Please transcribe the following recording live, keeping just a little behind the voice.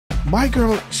my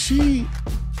girl,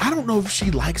 I don't know if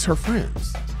she likes her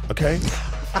friends. Okay,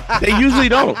 they usually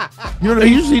don't. They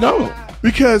usually don't.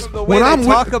 Because the way when they I'm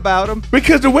talk about them.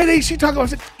 Because the way she talk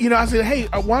about, I said, hey,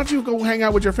 why don't you go hang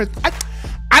out with your friends?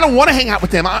 I don't want to hang out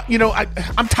with them.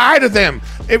 I'm tired of them.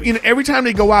 Every time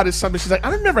they go out, it's something. She's like,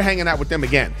 I'm never hanging out with them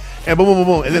again. And boom, boom, boom,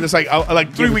 boom. And then it's like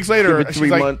 3 weeks later, she's 3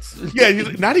 months. Yeah,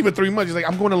 not even 3 months. She's like,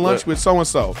 I'm going to lunch with so and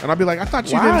so, and I'll be like, I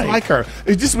thought you didn't like her.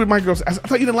 It's just with my girls. I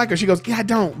thought you didn't like her. She goes, yeah, I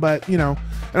don't, but And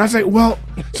I say, well,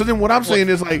 so then what I'm saying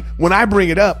is like, when I bring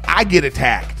it up, I get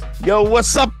attacked. Yo,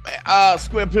 what's up,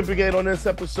 Square Pimp Brigade? On this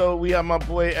episode, we have my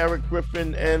boy Erik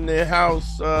Griffin in the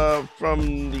house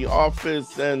from The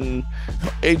Office and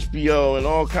HBO and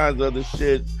all kinds of other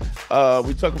shit.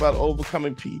 We talk about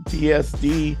overcoming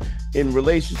PTSD in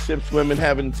relationships, women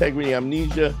having integrity,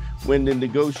 amnesia, when they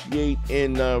negotiate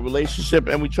in a relationship,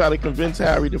 and we try to convince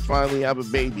Harry to finally have a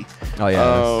baby. Oh,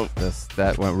 yeah,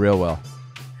 that went real well.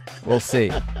 We'll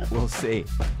see. We'll see.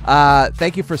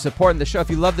 Thank you for supporting the show.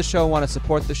 If you love the show and want to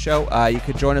support the show, you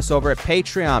could join us over at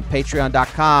Patreon,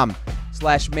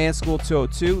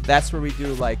 patreon.com/manschool202. That's where we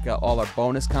do all our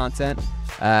bonus content.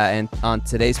 And on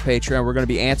today's Patreon, we're going to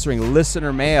be answering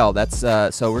listener mail. That's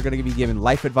so we're going to be giving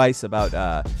life advice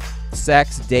about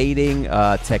sex, dating,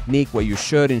 technique, what you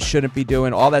should and shouldn't be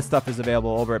doing. All that stuff is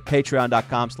available over at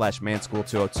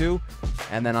patreon.com/manschool202.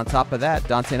 And then on top of that,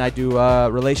 Dante and I do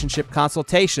relationship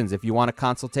consultations. If you want a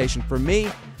consultation from me,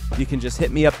 you can just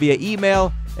hit me up via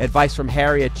email,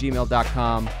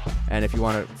 adviceFromHarry@gmail.com. And if you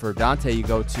want it for Dante, you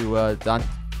go to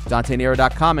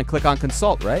DanteNero.com and click on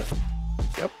consult, right?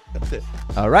 Yep, that's it.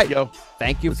 All right. Yo,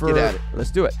 thank you let's for get at it.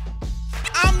 Let's do it.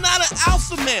 I'm not an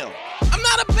alpha male. I'm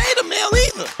not a beta male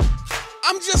either.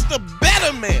 I'm just a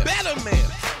better man.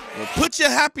 Well, put your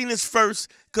happiness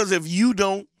first, because if you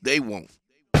don't, they won't.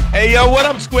 Hey, yo, what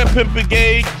up, Square Pimp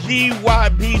Brigade?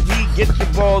 GYBD, get your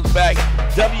balls back.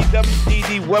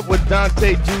 WWDD, what would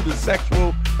Dante do? The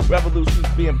Sexual Revolution's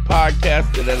being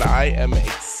podcasted, and I am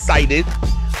excited.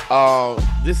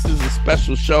 This is a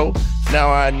special show. Now,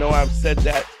 I know I've said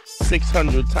that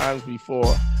 600 times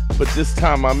before, but this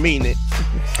time I mean it.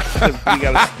 Because we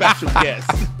got a special guest.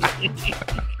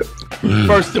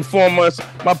 First and foremost,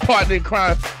 my partner in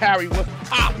crime, Harry. What's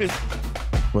poppin'?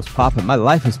 What's popping? My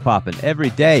life is popping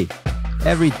every day.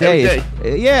 Every day.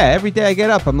 Every day I get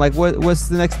up. I'm like, what's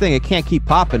the next thing? It can't keep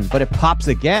popping, but it pops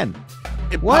again.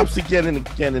 It pops again and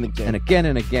again and again. And again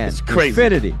and again. It's crazy.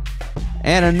 Infinity.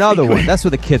 And another one. That's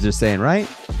what the kids are saying, right?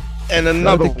 And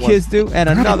another one. The kids do. And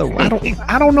another one.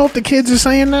 I don't know if the kids are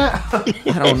saying that.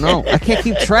 I don't know. I can't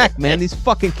keep track, man. These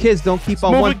fucking kids don't keep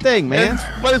on one thing, man.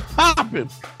 But it's popping.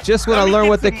 Just when I learn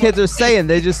what the kids are saying,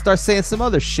 they just start saying some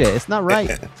other shit. It's not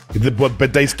right.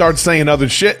 But they start saying other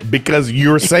shit because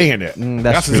you're saying it.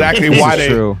 That's true. exactly why they.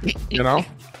 True.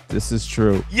 This is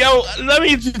true. Yo, let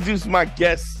me introduce my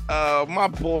guest. My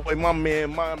boy, my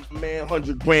man,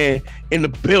 100 grand in the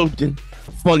building.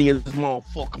 Funny as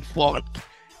motherfucking fuck.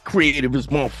 Creative as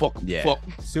motherfucking fuck.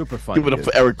 Super funny. Give it up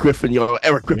for Erik Griffin, yo.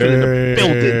 Erik Griffin in the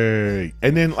building.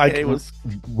 And then,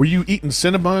 were you eating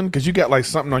Cinnabon? Because you got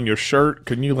something on your shirt.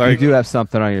 Can you You do have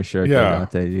something on your shirt. Yeah.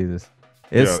 Dante, Jesus.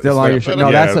 It's still on your shirt.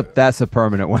 No, that's a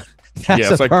permanent one.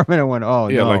 That's a permanent one. Oh,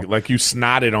 yeah, no. like you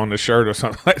snotted on the shirt or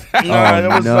something like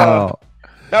that.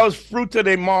 That was Fruta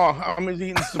de Mar. I was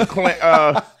eating some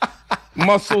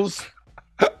mussels.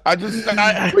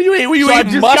 Were you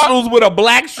eating mussels with a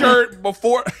black shirt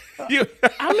before?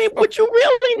 I mean, would you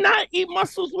really not eat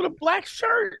mussels with a black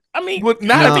shirt? I mean,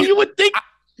 you would think.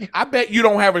 I bet you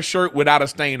don't have a shirt without a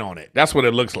stain on it. That's what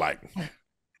it looks like.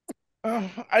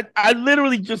 I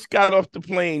literally just got off the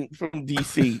plane from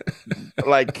DC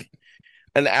like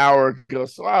an hour ago,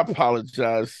 so I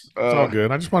apologize. It's all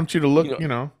good. I just want you to look,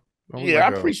 I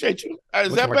appreciate you.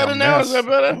 Is that better now? Is that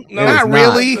better? No, not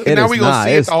really. Now we're going to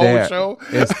see it the whole show.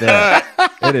 It's there.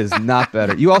 It is not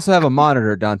better. You also have a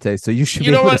monitor, Dante, so you should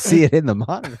be able to see it in the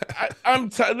monitor.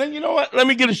 Then you know what? Let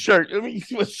me get a shirt. Let me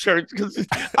get a shirt because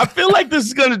I feel like this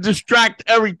is going to distract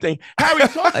everything. Harry,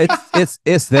 talk.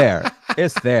 It's there.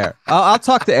 It's there. I'll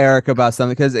talk to Erik about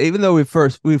something because even though we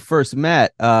first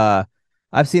met, I've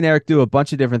seen Erik do a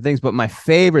bunch of different things, but my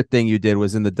favorite thing you did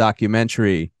was in the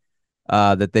documentary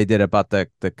that they did about the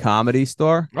comedy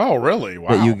store. Oh, really? Wow.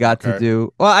 That you got to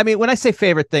do. Well, I mean, when I say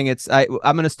favorite thing,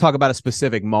 I'm going to talk about a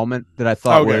specific moment that I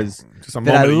thought was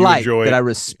that I like, that I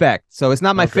respect. So it's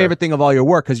not my favorite thing of all your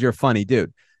work because you're a funny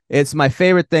dude. It's my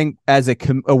favorite thing as a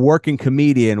working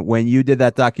comedian when you did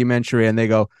that documentary and they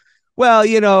go,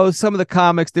 well, some of the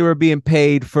comics, they were being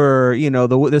paid for,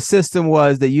 the system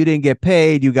was that you didn't get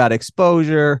paid, you got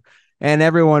exposure. And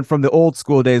everyone from the old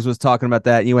school days was talking about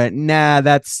that. And you went, nah,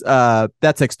 that's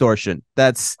extortion.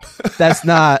 That's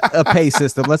not a pay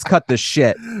system. Let's cut the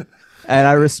shit. And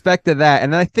I respected that.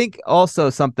 And I think also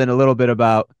something a little bit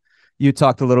about, you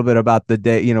talked a little bit about the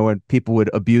day, you know, when people would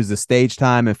abuse the stage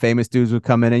time and famous dudes would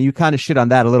come in, and you kind of shit on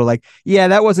that a little, like, yeah,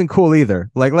 that wasn't cool either.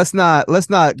 Like, let's not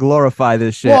glorify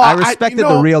this shit. Well, I respected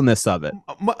the realness of it.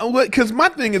 Because my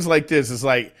thing is like this, is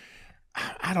like,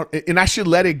 I don't, and I should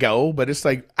let it go, but it's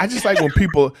like, I just like when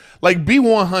people like be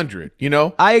 100, you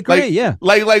know? I agree. Like, yeah.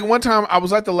 Like one time I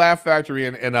was at the Laugh Factory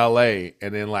in LA,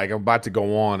 and then like I'm about to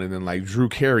go on, and then like Drew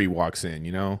Carey walks in,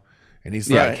 you know? And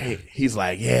he's like, hey,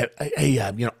 you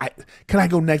know, can I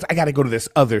go next? I got to go to this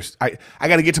other, I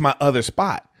got to get to my other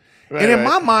spot. Right, and in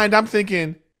my mind, I'm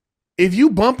thinking, if you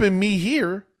bumping me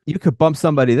here, you could bump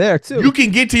somebody there too. You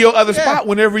can get to your other spot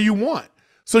whenever you want.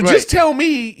 So just tell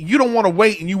me you don't want to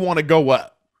wait and you want to go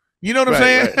up. You know what I'm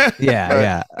saying? Right.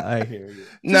 Yeah, I hear you.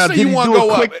 Now, did he do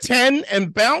a quick 10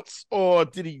 and bounce, or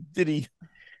did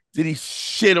he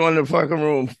shit on the fucking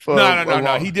room?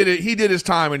 No. He did it. He did his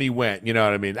time and he went. You know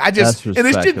what I mean? And it's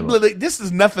just, this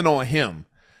is nothing on him.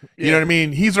 You know what I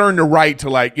mean? He's earned the right to,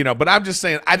 like, you know. But I'm just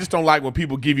saying, I just don't like when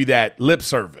people give you that lip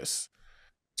service.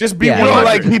 Just be. You don't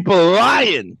like people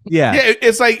lying. Yeah,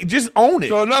 it's like, just own it.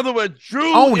 So in other words,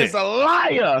 Drew is a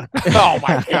liar. Oh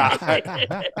my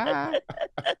god.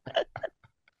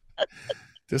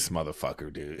 This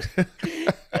motherfucker, dude.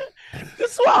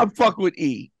 This is why I fuck with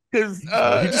E. Because he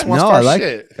just wants to start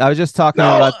shit. I was just talking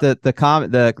about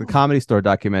the Comedy Store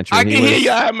documentary. I can hear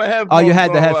you. I had my headphones. Oh, you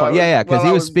had the headphones. Yeah, because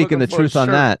he was speaking the truth on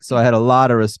that. So I had a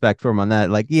lot of respect for him on that.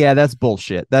 Like, yeah, that's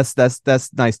bullshit. That's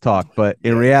nice talk, but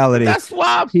in reality, that's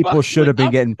why people should have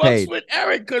been getting paid. With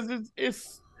Eric, because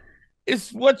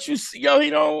it's what you see. Yo, he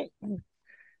don't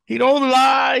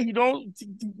lie.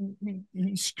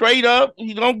 He's straight up.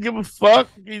 He don't give a fuck.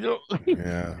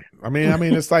 Yeah. I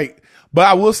mean, it's like, but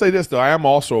I will say this though. I am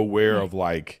also aware of,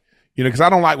 like, you know, because I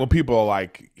don't like when people are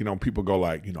like, you know, people go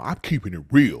like, you know, I'm keeping it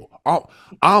real.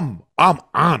 I'm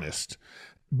honest.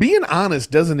 Being honest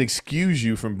doesn't excuse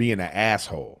you from being an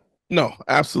asshole. No,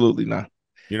 absolutely not.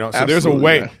 You know, so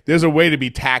absolutely there's a way to be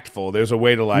tactful. There's a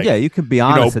way to, like, you could be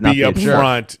honest, you know, be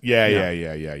upfront. Yeah.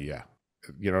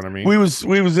 You know what I mean? We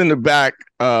was in the back.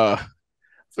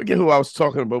 Forget who I was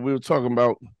talking about. We were talking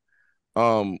about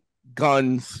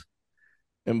guns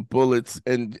and bullets,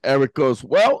 and Eric goes,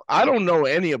 "Well, I don't know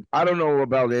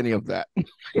about any of that."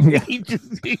 He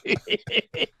just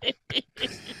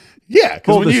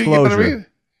full disclosure. You know what I mean?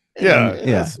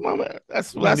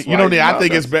 That's you know.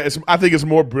 I think it's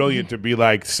more brilliant to be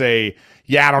like, say,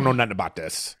 I don't know nothing about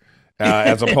this.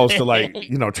 As opposed to, like,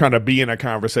 you know, trying to be in a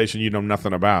conversation you know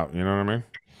nothing about. You know what I mean?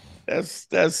 That's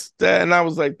that. And I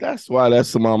was like, that's why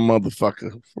that's my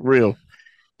motherfucker, for real.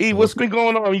 E, what's been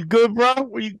going on? You good, bro?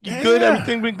 Were you good?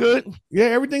 Everything been good? Yeah,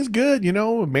 everything's good. You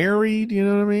know, married. You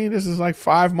know what I mean? This is like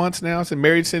 5 months now. I've been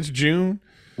married since June.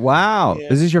 Wow.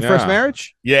 Is this your first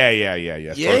marriage? Yeah.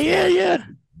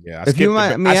 If you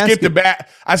might, I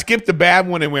skipped the bad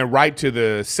one and went right to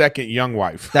the second young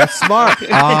wife. That's smart.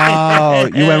 Oh,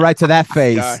 you went right to that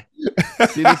phase.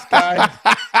 See this guy?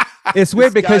 It's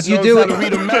weird because you do it.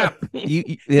 Read a map.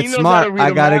 It's smart.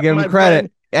 I gotta give him credit. Friend.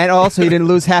 And also, he didn't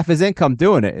lose half his income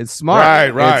doing it. It's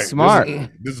smart. Right. It's smart.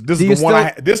 This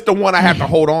is the one I have to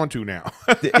hold on to now.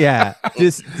 Yeah. Do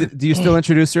you still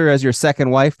introduce her as your second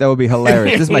wife? That would be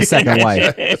hilarious. This is my second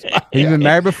wife. Have you been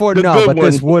married before? No, but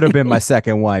this would have been my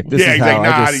second wife. This is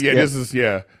how this is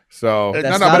So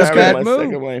that's not a bad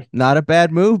move. Not a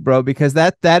bad move, bro. Because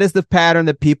that is the pattern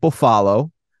that people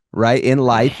follow. Right, in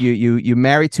life, you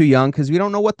marry too young because you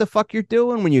don't know what the fuck you're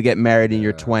doing when you get married in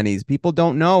your 20s. People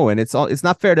don't know, and it's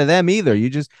not fair to them either.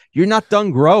 You're not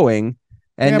done growing,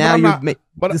 and now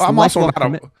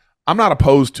I'm not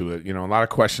opposed to it. You know, a lot of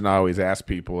question I always ask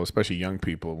people, especially young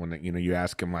people, when you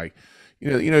ask them, like,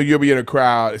 you know, you'll be in a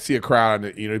crowd, see a crowd,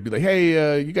 and be like,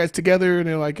 hey, you guys together? And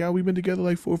they're like, oh, we've been together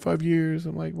like 4 or 5 years.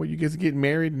 I'm like, well, you guys are getting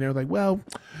married? And they're like, well,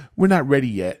 we're not ready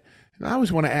yet. I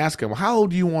always want to ask them, how old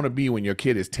do you want to be when your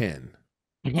kid is 10?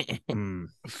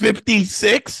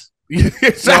 56?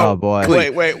 Oh, boy.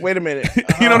 Wait a minute.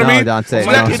 You know what I mean? Dante,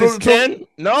 my kid is 10?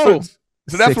 No.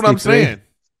 So that's what I'm saying.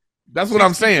 That's what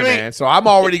I'm saying, man. So I'm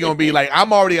already going to be like,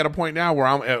 I'm already at a point now where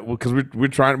I'm at, because we're going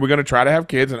to try to have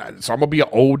kids. And so I'm going to be an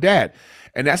old dad.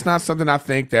 And that's not something I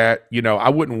think that, you know, I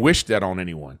wouldn't wish that on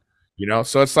anyone. You know,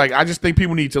 so it's like, I just think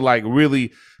people need to, like,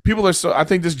 really, I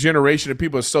think this generation of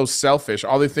people are so selfish.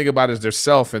 All they think about is their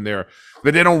self, and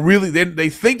but they don't really, they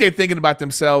think they're thinking about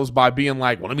themselves by being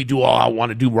like, well, let me do all I want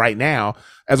to do right now,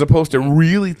 as opposed to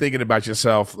really thinking about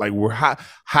yourself. Like,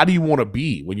 how do you want to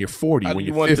be when you're 40, when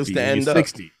you're 50, when you're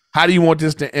 60? how do you want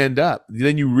this to end up?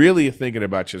 Then you really are thinking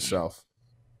about yourself.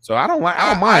 So I don't mind.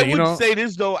 I would say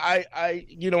this though. I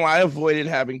avoided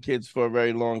having kids for a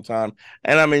very long time,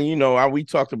 and I mean, we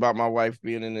talked about my wife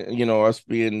being in, us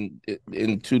being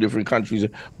in 2 different countries,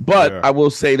 but I will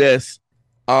say this: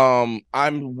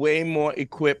 I'm way more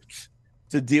equipped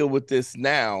to deal with this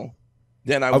now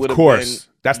than I would have been. Of course,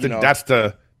 that's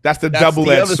the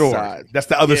double-edged sword. Side. That's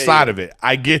the other side of it.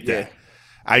 I get that. Yeah.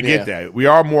 I get that. We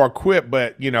are more equipped,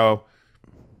 but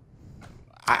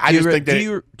I just think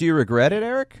that. Do you regret it,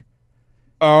 Eric?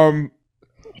 Do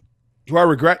I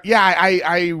regret? Yeah,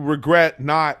 I regret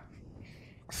not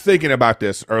thinking about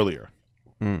this earlier.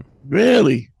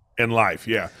 Really? In life,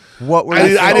 yeah. What were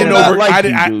I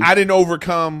didn't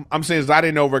overcome. I'm saying is I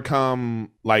didn't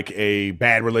overcome like a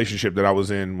bad relationship that I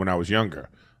was in when I was younger.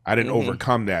 I didn't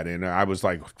overcome that, and I was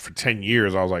like, for 10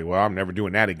 years, I was like, well, I'm never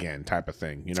doing that again, type of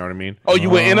thing. You know what I mean? Oh, you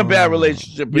were in a bad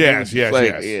relationship.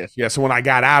 Yes. So when I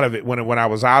got out of it, when I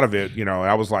was out of it,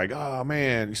 I was like, oh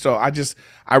man. So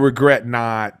I regret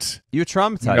not. You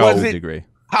traumatized to a degree.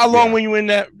 How long were you in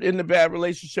the bad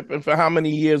relationship, and for how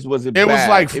many years was it? It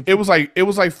was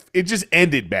like it just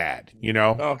ended bad.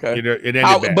 Okay. It ended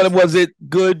bad. But was it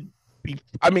good?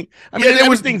 I mean,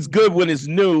 everything's good when it's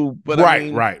new, but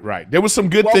right. There was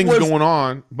some good things going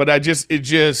on, but it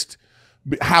just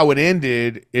how it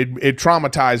ended. It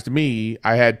traumatized me.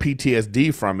 I had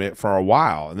PTSD from it for a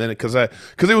while, and then because it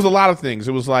was a lot of things.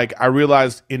 It was like I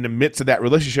realized in the midst of that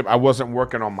relationship, I wasn't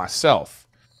working on myself.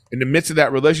 In the midst of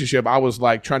that relationship, I was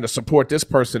like trying to support this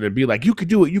person and be like, you could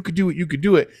do it, you could do it, you could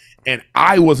do it, and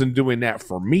I wasn't doing that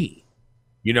for me.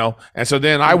 And so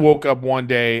then I woke up one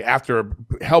day after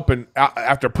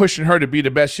pushing her to be the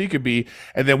best she could be.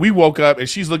 And then we woke up and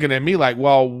she's looking at me like,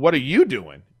 well, what are you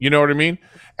doing? You know what I mean?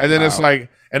 And then it's like,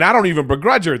 and I don't even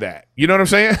begrudge her that. You know what I'm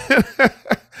saying?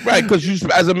 Right. Because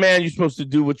as a man, you're supposed to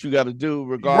do what you got to do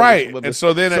regardless of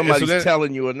whether somebody's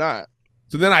telling you or not.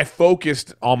 So then I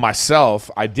focused on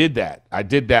myself. I did that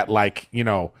like,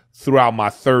 throughout my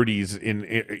 30s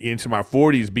into my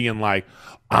 40s, being like,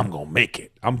 I'm gonna make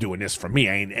it. I'm doing this for me.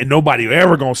 And nobody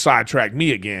ever gonna sidetrack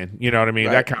me again. You know what I mean?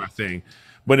 Right. That kind of thing.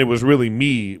 But it was really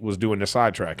me was doing the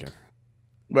sidetracking.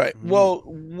 Right. Well,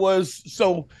 it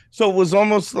was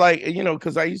almost like,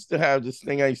 because I used to have this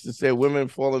thing I used to say, women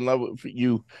fall in love with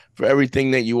you for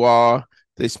everything that you are.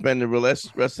 They spend the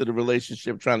rest of the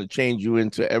relationship trying to change you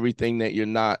into everything that you're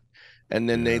not. And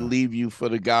then they leave you for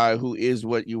the guy who is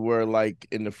what you were like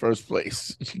in the first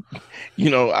place. I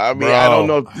mean, I don't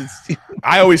know if this...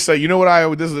 I always say,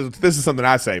 this is something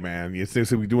I say, man.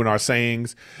 We doing our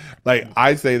sayings. Like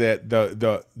I say that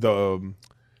the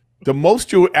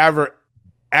most you'll ever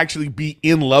actually be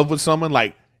in love with someone,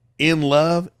 like in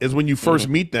love, is when you first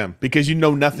meet them, because you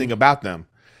know nothing about them.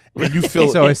 And you feel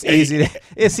so it's easy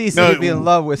to be in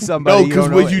love with somebody. No, because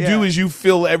what you do is you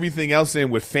fill everything else in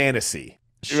with fantasy.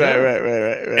 Sure.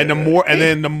 Right. And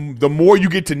the more you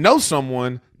get to know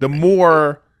someone, the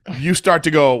more you start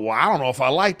to go, well, I don't know if I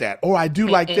like that, or I do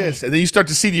like this, and then you start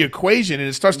to see the equation, and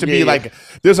it starts to be like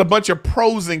there's a bunch of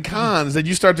pros and cons, and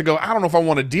you start to go, I don't know if I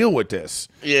want to deal with this.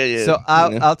 Yeah. So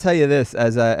I'll tell you this: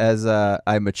 as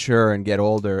I mature and get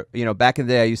older, back in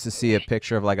the day, I used to see a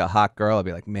picture of like a hot girl. I'd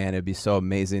be like, man, it'd be so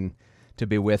amazing to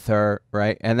be with her,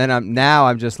 right? And then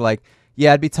I'm just like,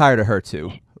 yeah, I'd be tired of her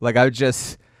too. Like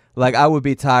I would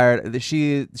be tired.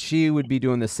 She would be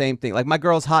doing the same thing. Like my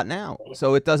girl's hot now,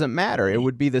 so it doesn't matter. It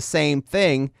would be the same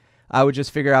thing. I would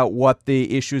just figure out what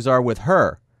the issues are with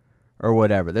her or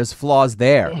whatever. There's flaws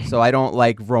there, so I don't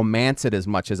like romance it as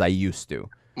much as I used to.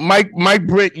 Mike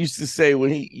Britt used to say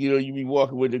when you be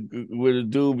walking with a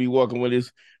dude, be walking with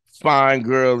his fine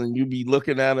girl, and you be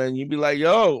looking at her, and you be like,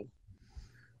 yo,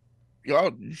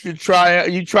 you should try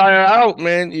her out,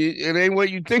 man. It ain't what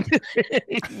you think.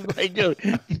 Like, yo.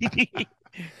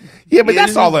 Yeah, but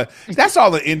that's all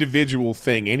the individual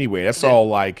thing anyway. That's all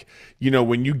like,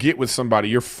 when you get with somebody,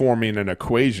 you're forming an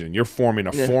equation. You're forming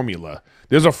a formula.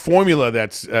 There's a formula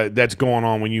that's going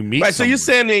on when you meet. Right. Someone. So you're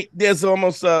saying that there's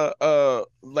almost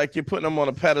like you're putting them on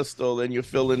a pedestal and you're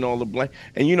filling all the blank,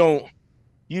 and you don't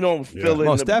fill in.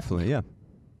 Most definitely, yeah.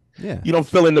 Yeah, you don't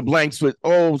fill in the blanks with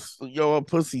your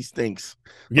pussy stinks.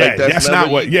 Yeah, like, that's not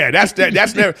what. Yeah, that's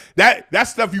never that's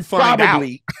stuff you find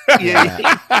probably. Out.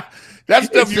 Yeah, that's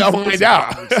stuff you find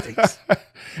out.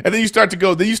 And then you start to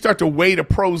go. Then you start to weigh the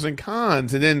pros and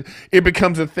cons, and then it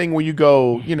becomes a thing where you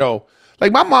go.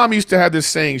 Like my mom used to have this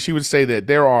saying. She would say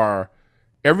that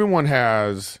everyone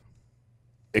has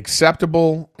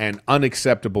acceptable and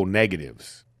unacceptable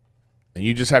negatives, and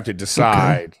you just have to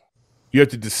decide. Okay. You have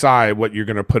to decide what you're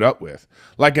going to put up with.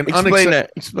 Like Explain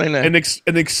that. Explain that.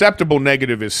 An acceptable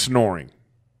negative is snoring.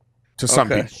 to some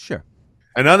people. Sure.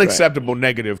 An unacceptable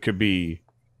negative could be,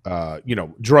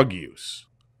 drug use,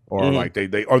 or like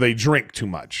they drink too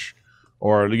much,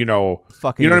 or fucking you know what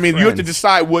I mean. friends. You have to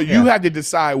decide what you have to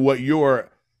decide what your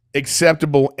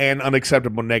acceptable and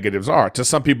unacceptable negatives are. To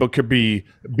some people, it could be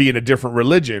in a different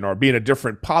religion or be in a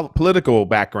different political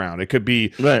background. It could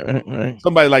be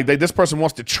somebody like this person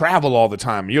wants to travel all the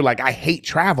time. You're like, I hate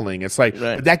traveling. It's like,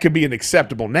 but that could be an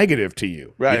acceptable negative to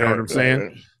you. You know what I'm saying?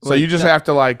 Right. So you just have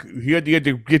to you have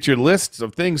to get your lists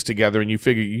of things together, and you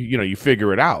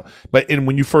figure it out. But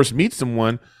when you first meet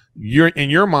someone, you're in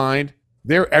your mind,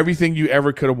 they're everything you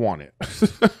ever could have wanted.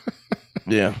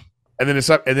 Yeah. And then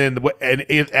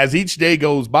as each day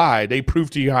goes by, they prove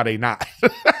to you how they not.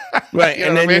 Right.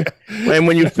 And then and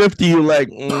when you're 50, you're like,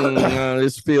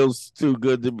 this feels too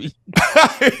good to be.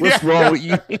 What's wrong with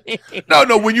you?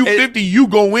 No. When you're 50, you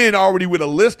go in already with a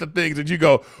list of things that you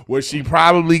go, well, she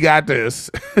probably got this.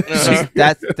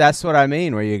 That's what I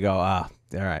mean, where you go, all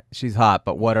right, she's hot,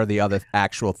 but what are the other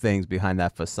actual things behind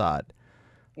that facade?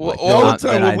 Well, all the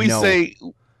time when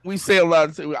we say a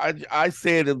lot. I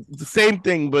say the same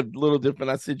thing, but a little different.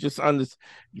 I said, just on this,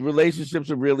 relationships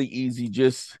are really easy.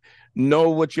 Just know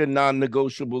what your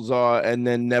non-negotiables are, and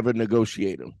then never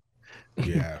negotiate them.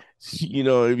 Yeah. If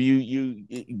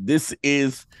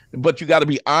but you got to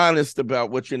be honest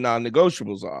about what your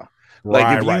non-negotiables are.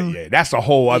 Right. Yeah, that's a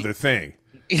whole other thing.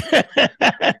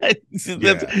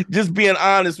 Just being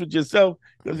honest with yourself.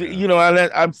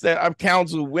 I've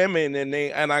counseled women,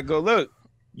 and I go, look.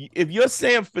 If you're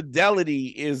saying fidelity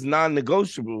is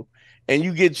non-negotiable and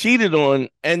you get cheated on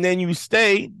and then you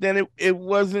stay, then it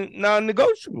wasn't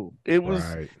non-negotiable. It was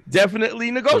definitely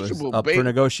negotiable. It was up for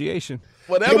negotiation.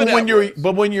 Whatever.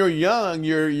 But when you're young,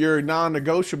 your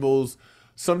non-negotiables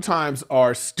sometimes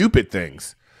are stupid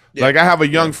things. Yeah. Like I have a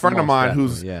young friend of mine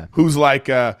who's like,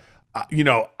 I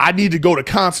need to go to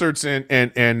concerts and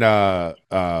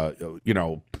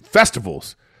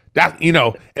festivals. That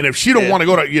and if she don't want to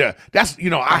go to that's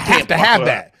I have to have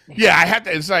that. Yeah, I have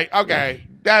to. It's like, okay,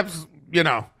 that's you've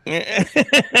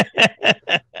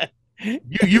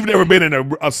never been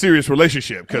in a serious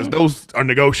relationship because those are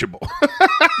negotiable.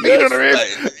 You know what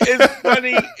I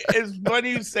mean? It's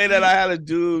funny you say that. I had a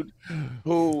dude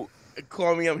who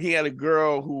called me up. He had a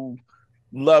girl who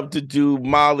loved to do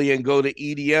Molly and go to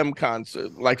EDM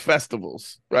concert, like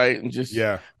festivals, right? And just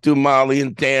do Molly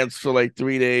and dance for like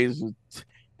 3 days.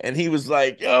 And he was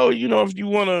like, yo,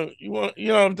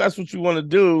 if that's what you want to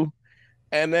do.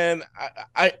 And then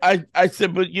I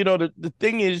said, but the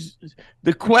thing is,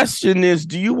 the question is,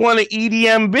 do you want an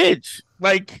EDM bitch?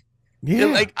 Like,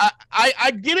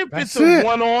 I get if it's a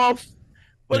one-off,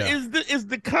 but is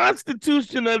the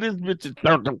constitution of this bitch?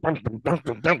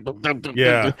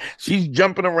 She's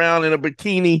jumping around in a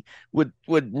bikini with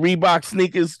Reebok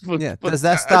sneakers. Does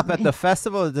that stop at the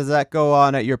festival, or does that go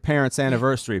on at your parents'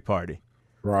 anniversary party?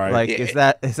 Right. Like, is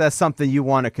that something you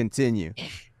want to continue?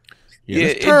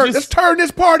 Let's turn this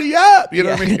party up. You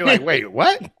know what I mean? You're like, wait,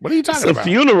 what? What are you talking about? It's a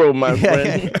funeral, my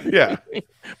friend. Yeah.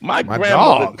 My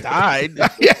grandmother died.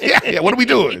 Yeah. What are we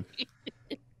doing?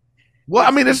 Well, I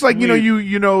mean, it's like,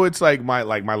 it's like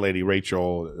my lady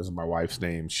Rachel, this is my wife's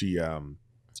name. She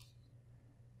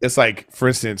it's like, for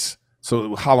instance,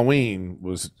 so Halloween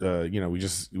was we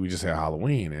just had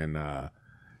Halloween, and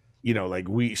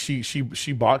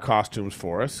she bought costumes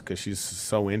for us because she's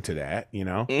so into that,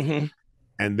 Mm-hmm.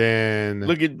 And then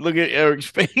look at Eric's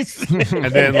face.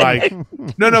 And then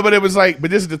no, but it was like, but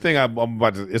this is the thing I'm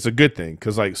about to. It's a good thing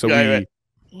because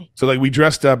we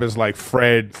dressed up as like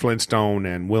Fred Flintstone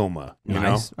and Wilma. You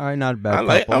know, all right, not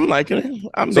bad. I'm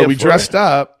liking it. So we dressed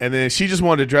up, and then she just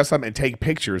wanted to dress up and take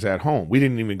pictures at home. We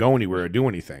didn't even go anywhere or do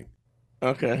anything.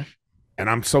 Okay. And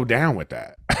I'm so down with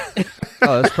that.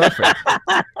 Oh, that's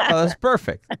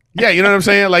perfect. Yeah, you know what I'm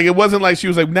saying? Like, it wasn't like she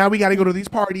was like, now we got to go to these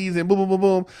parties and boom, boom, boom,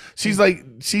 boom. She's like,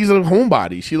 she's a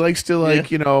homebody. She likes to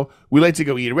we like to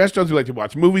go eat at restaurants. We like to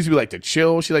watch movies. We like to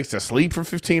chill. She likes to sleep for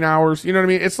 15 hours. You know what I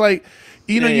mean? It's like,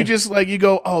 you just like, you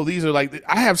go, oh, these are like,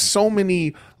 I have so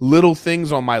many little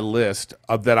things on my list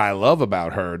that I love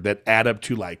about her that add up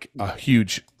to like a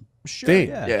huge thing.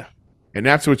 Yeah. And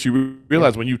that's what you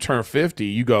realize when you turn 50,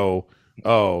 you go,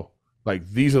 oh, like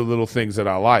these are little things that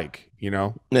I like,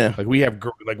 Yeah. Like we have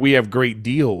great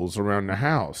deals around the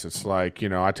house. It's like,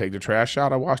 I take the trash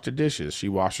out, I wash the dishes, she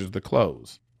washes the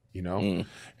clothes, And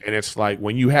it's like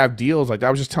when you have deals like that.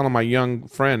 I was just telling my young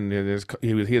friend,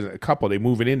 he has a couple, they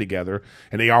moving in together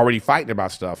and they already fighting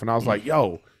about stuff. And I was like,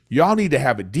 yo, y'all need to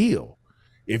have a deal.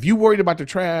 If you worried about the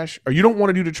trash or you don't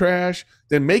want to do the trash,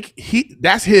 then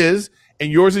that's his.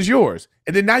 and yours is yours.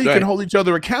 And then now you can hold each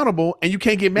other accountable and you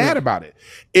can't get mad about it.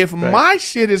 If my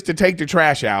shit is to take the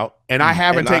trash out and I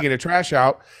haven't taken the trash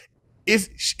out,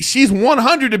 she's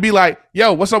 100 to be like,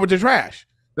 yo, what's up with the trash?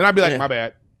 Then I'd be like, my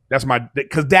bad. That's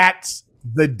because that's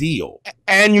the deal.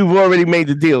 And you've already made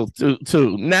the deal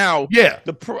too. Now,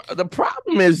 the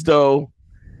problem is though,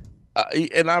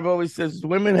 and I've always said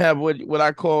women have what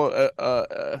I call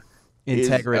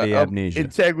integrity amnesia.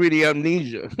 Integrity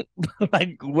amnesia.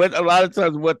 Like what a lot of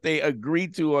times what they agree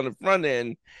to on the front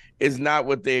end is not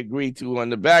what they agree to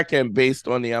on the back end based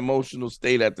on the emotional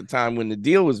state at the time when the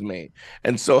deal was made.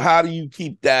 And so how do you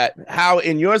keep that? How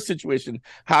in your situation,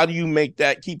 how do you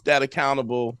keep that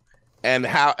accountable? And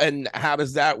how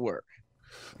does that work?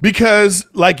 Because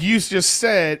like you just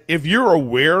said, if you're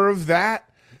aware of that,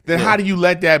 then how do you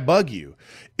let that bug you?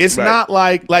 It's not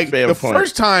like the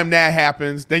first time that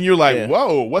happens, then you're like,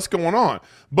 whoa, what's going on?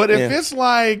 But if it's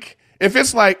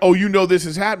like, oh, you know this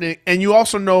is happening, and you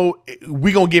also know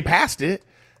we gonna get past it,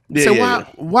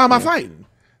 why am I fighting?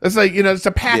 It's like, it's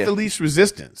a path of least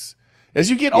resistance. As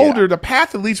you get older, the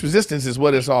path of least resistance is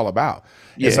what it's all about.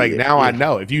 It's like now I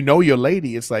know. If you know your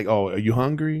lady, it's like, oh, are you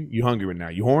hungry? You hungry right now?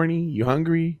 You horny? You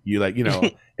hungry? You like,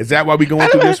 is that why we going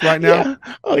through this right now? Yeah.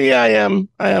 Oh yeah, I am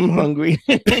hungry.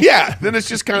 Yeah. Then it's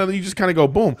just you just kind of go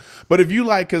boom. But if you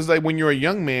because like when you're a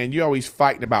young man, you're always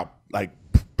fighting about like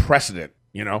precedent.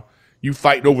 You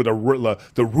fight over the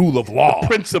rule of law, the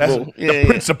principle. The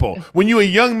principle. When you're a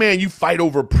young man, you fight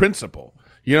over principle.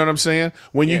 You know what I'm saying?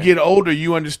 When you get older,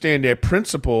 you understand that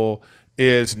principle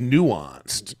is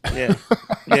nuanced.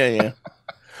 Yeah.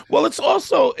 Well, it's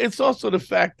also the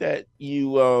fact that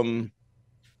you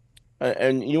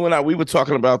and you and I, we were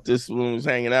talking about this when we was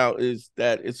hanging out, is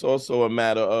that it's also a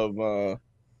matter of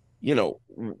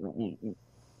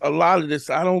a lot of this,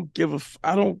 I don't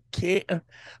care.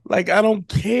 Like, I don't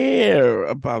care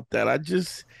about that.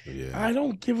 I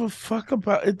don't give a fuck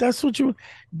about it. That's what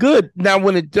good. Now,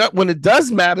 when it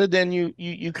does matter, then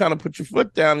you kind of put your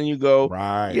foot down and you go,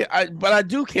 right. Yeah, but I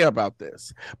do care about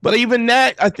this. But even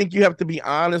that, I think you have to be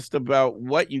honest about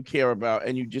what you care about,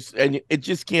 and it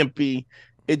just can't be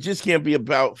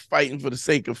about fighting for the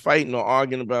sake of fighting or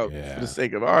arguing for the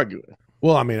sake of arguing.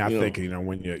 Well, I mean, I think,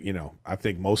 when I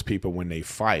think most people, when they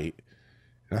fight,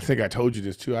 and I think I told you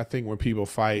this too, I think when people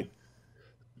fight,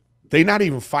 they're not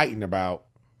even fighting about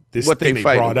this what thing they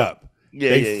brought up.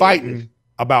 They're fighting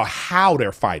about how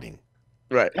they're fighting.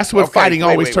 Right. That's what fighting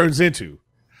always turns into.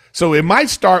 So it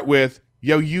might start with,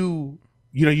 yo, you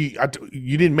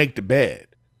didn't make the bed.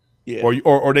 Yeah. Or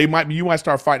you might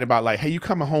start fighting about like, hey, you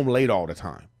coming home late all the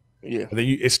time. Yeah. And then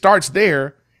it starts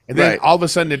there. And then all of a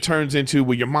sudden it turns into,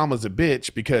 well, your mama's a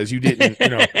bitch because you didn't,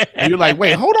 and you're like,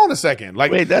 wait, hold on a second.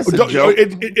 Like, wait, that's a joke.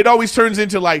 It always turns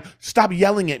into like, stop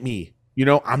yelling at me.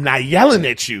 I'm not yelling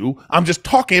at you. I'm just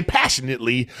talking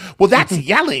passionately. Well, that's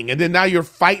yelling. And then now you're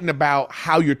fighting about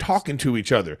how you're talking to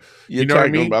each other. You're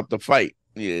talking about the fight.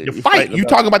 Yeah. You fight. You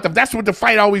talk about that's what the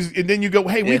fight always, and then you go,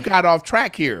 hey, we got off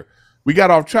track here. We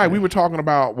got off track. We were talking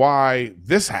about why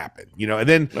this happened, and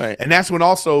then, and that's when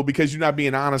also, because you're not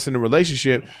being honest in the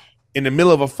relationship, in the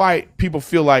middle of a fight, people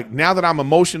feel like now that I'm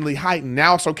emotionally heightened,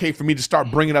 now it's okay for me to start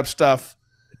bringing up stuff.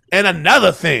 And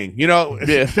another thing,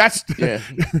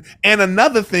 and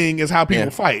another thing is how people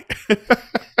fight.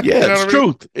 It's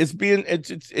truth. It's being,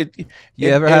 You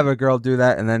ever have a girl do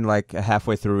that and then like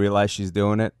halfway through realize she's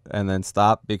doing it and then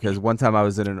stop? Because one time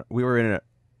we were in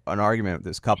an argument with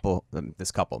this couple,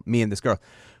 me and this girl,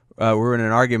 we were in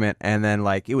an argument and then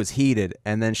like it was heated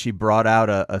and then she brought out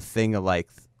a thing of like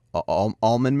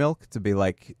almond milk to be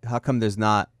like, how come there's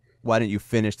not, why didn't you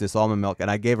finish this almond milk?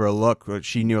 And I gave her a look where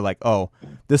she knew like, oh,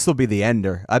 this will be the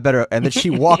ender. I better, and then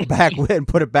she walked back and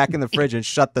put it back in the fridge and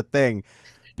shut the thing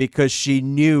because she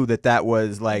knew that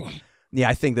was like, yeah,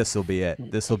 I think this will be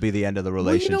it. This will be the end of the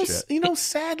relationship. Well,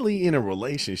 sadly, in a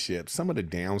relationship, some of the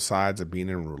downsides of being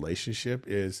in a relationship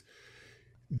is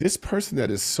this person that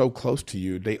is so close to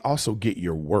you, they also get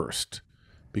your worst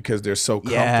because they're so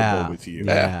comfortable with you.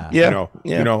 And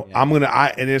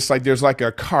it's like there's like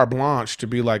a carte blanche to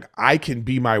be like, I can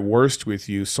be my worst with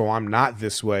you, so I'm not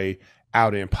this way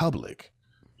out in public.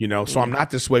 So I'm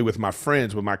not this way with my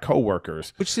friends, with my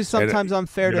coworkers, which is sometimes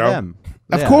unfair to them.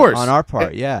 Of course, on our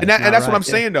part, and that's what I'm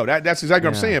saying though. That's exactly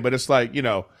what I'm saying. But it's like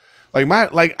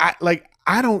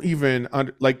I don't even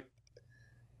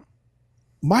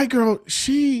my girl.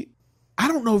 I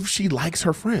don't know if she likes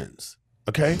her friends.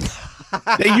 Okay,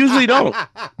 they usually don't.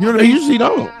 They usually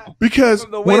don't because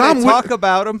the way when they talk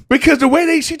about them. Because the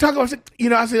way she talk about,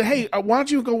 I said, hey, why don't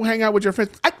you go hang out with your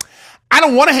friends? I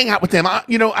don't want to hang out with them.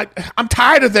 I'm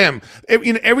tired of them.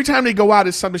 Every time they go out,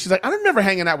 it's something. She's like, I'm never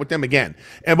hanging out with them again.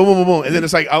 And boom, boom, boom, boom. And then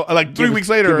it's like 3 weeks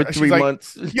later, she's 3 like,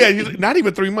 months. Yeah, not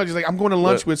even 3 months. She's like, I'm going to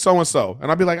lunch with so and so, and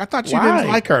I'll be like, I thought you didn't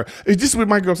like her. It's just with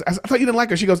my girls. I thought you didn't like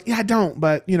her. She goes, yeah, I don't,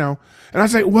 but And I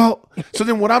say, well, so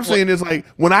then what I'm saying is like,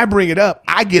 when I bring it up,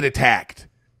 I get attacked.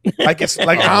 Like it's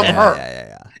like I'm her.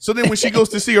 Yeah. So then when she goes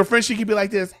to see her friend, she can be like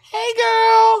this, hey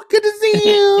girl, good to see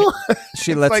you.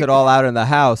 She lets it all out in the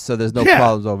house, so there's no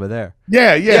problems over there.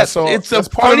 Yeah. So it's a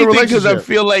funny thing because I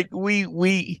feel like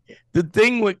we the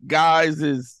thing with guys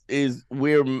is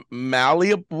we're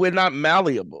malleable. We're not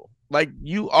malleable. Like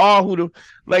you are I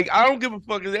don't give a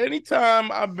fuck.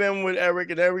 Anytime I've been with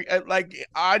Erik and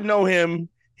I know him.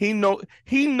 He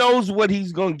knows what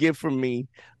he's gonna get from me.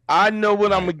 I know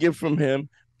what I'm gonna get from him.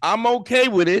 I'm okay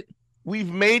with it.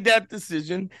 We've made that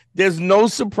decision. There's no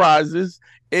surprises.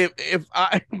 It's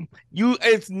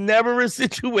never a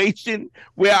situation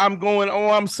where I'm going, oh,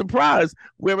 I'm surprised.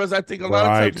 Whereas I think a lot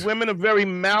of times women are very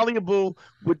malleable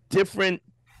with different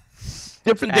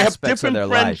they have different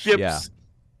friendships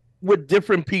with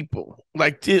different people.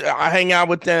 Like I hang out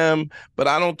with them, but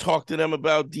I don't talk to them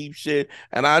about deep shit.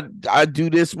 And I do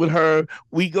this with her.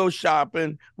 We go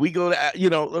shopping. We go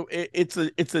to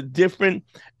it's a different.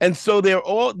 And so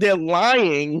they're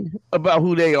lying about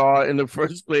who they are in the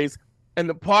first place. And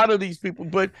the part of these people.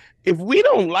 But if we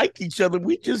don't like each other,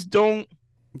 we just don't.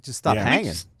 Just stop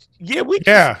hanging. We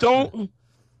just don't.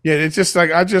 Yeah, it's just like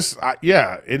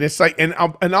and it's like and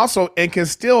also and can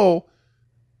still,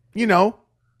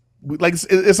 like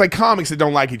it's like comics that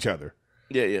don't like each other.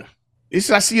 Yeah.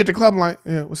 It's I see you at the club, I'm like,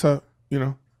 yeah, what's up?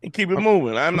 And keep it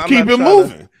moving. I'm keep it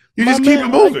moving. You just keep it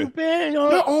moving.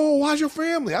 Oh, why's your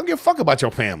family? I don't give a fuck about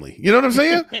your family. You know what I'm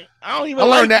saying? I don't even. I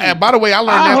learned that. And by the way, I learned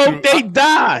that. I hope they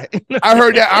die. I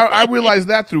heard that. I realized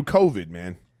that through COVID,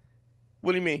 man.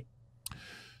 What do you mean?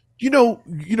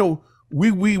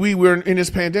 We were in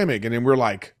this pandemic, and then we're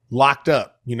like locked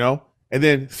up. And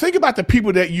then think about the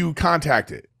people that you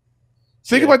contacted.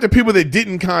 Think about the people that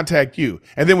didn't contact you.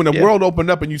 And then when the world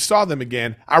opened up and you saw them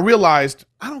again, I realized,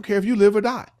 I don't care if you live or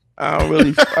die. I don't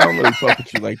really fuck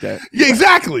with you like that. Yeah,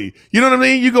 exactly. You know what I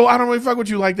mean? You go, I don't really fuck with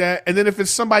you like that. And then if it's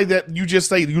somebody that you just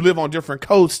say you live on different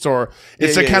coasts or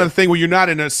it's the kind of thing where you're not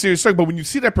in a serious circle, but when you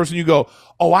see that person, you go,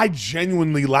 oh, I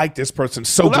genuinely like this person.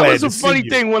 So glad to see you. That was a funny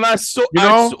thing when I saw,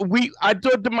 I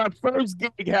did my first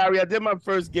gig, Harry. I did my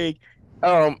first gig.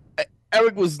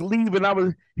 Erik was leaving.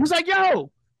 He was like,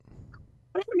 yo.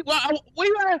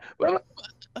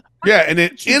 Yeah, and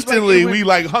then instantly we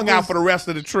like hung out for the rest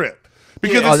of the trip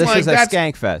because this is a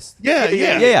skank fest.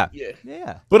 Yeah.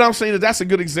 But I'm saying that's a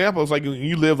good example. It's like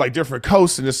you live like different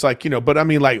coasts, and it's like but I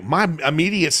mean like my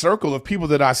immediate circle of people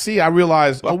that I see, I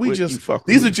realize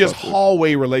these are just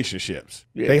hallway relationships.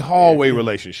 They hallway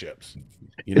relationships.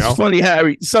 It's funny,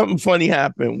 Harry. Something funny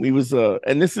happened. We was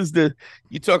and this is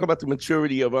you talk about the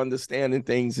maturity of understanding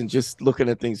things and just looking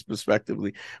at things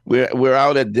prospectively. We're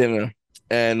out at dinner,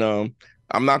 and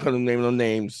I'm not going to name no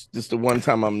names. Just the one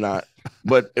time I'm not,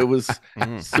 but it was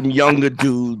some younger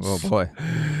dudes. Oh boy,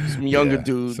 some younger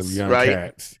dudes, some young right?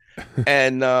 Cats.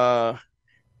 and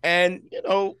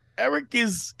Erik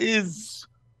is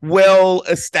well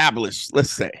established,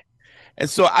 let's say. And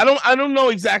so I don't know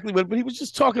exactly what, but he was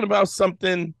just talking about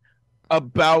something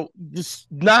about just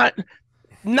not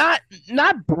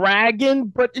bragging,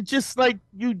 but it's just like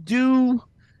you do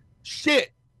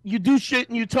shit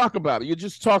and you talk about it. You're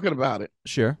just talking about it.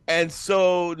 Sure. And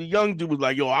so the young dude was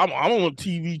like, yo, I'm on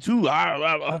TV too.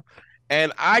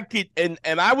 And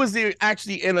I was there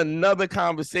actually in another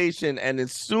conversation. And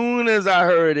as soon as I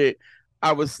heard it,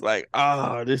 I was like,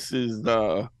 this is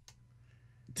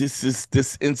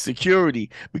this insecurity,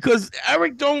 because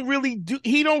Erik don't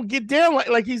get down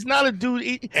like he's not a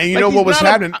dude. And you know what was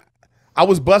happening? I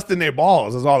was busting their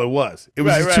balls. That's all it was. It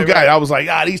was just two guys. I was like,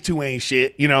 these two ain't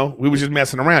shit. We were just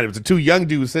messing around. It was the two young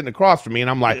dudes sitting across from me, and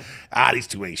I'm like, these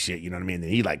two ain't shit. You know what I mean?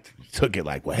 And he like took it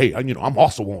like, well, hey, I'm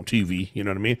also on TV. You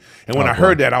know what I mean? And when I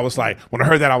heard that, I was like,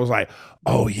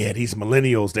 oh yeah, these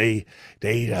millennials, they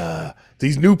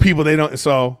these new people, they don't.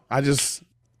 So I just.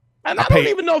 And I don't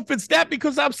even know if it's that,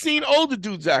 because I've seen older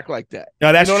dudes act like that.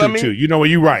 No, that's true too. You know what?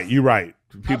 You're right.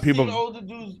 People, older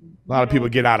dudes, a lot of people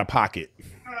get out of pocket.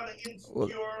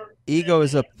 Well, ego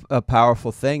is a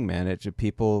powerful thing, man.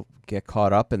 People get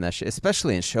caught up in that shit,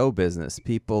 especially in show business.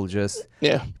 People just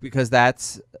because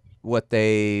that's what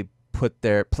they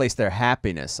place their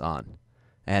happiness on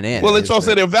and in. Well, it's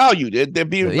also they're valued. They're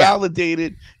being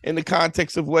validated in the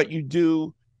context of what you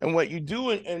do and what you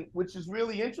do, and which is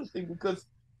really interesting because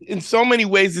in so many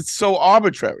ways it's so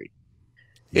arbitrary.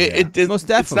 Most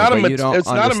definitely. It's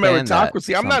not a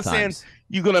meritocracy. I'm not sometimes. saying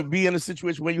you're going to be in a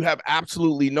situation where you have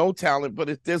absolutely no talent,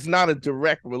 but there's not a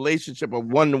direct relationship, a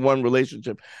one-to-one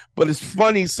relationship. But it's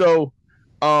funny. So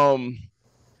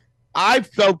I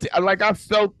felt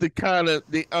the kind of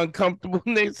the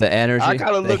uncomfortableness, the energy. I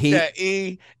kind of looked at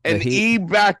E, and E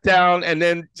backed down, and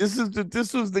then this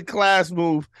was the class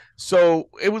move. So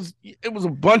it was a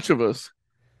bunch of us.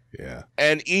 Yeah.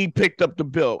 And E picked up the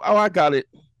bill. Oh, I got it.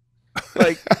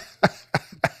 Like,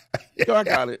 yo, I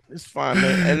got it. It's fine,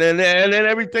 man. And then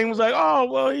everything was like, oh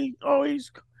well, he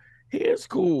is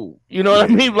cool. You know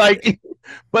what I mean? Like,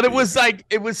 but it was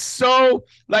so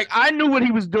like I knew what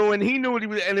he was doing. He knew what he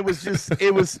was, and it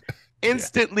was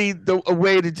instantly a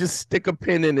way to just stick a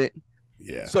pin in it.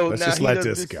 Yeah. So let's just let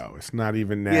this go. It's not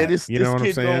even that. Yeah, you know what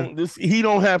I'm saying? He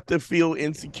don't have to feel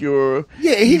insecure.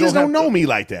 Yeah, he just don't know me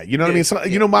like that. You know what I mean?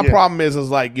 So, my problem is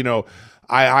like,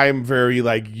 I'm very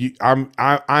like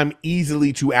I'm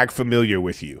easily to act familiar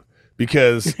with you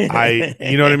because you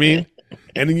know what I mean?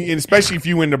 And especially if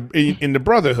you in the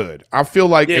brotherhood, I feel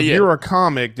like if you're a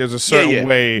comic, there's a certain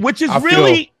way, which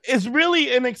is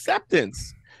really an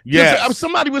acceptance. Yeah,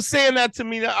 somebody was saying that to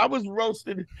me. That I was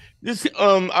roasted.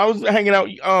 I was hanging out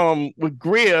with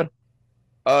Greer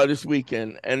this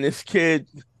weekend, and this kid,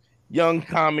 young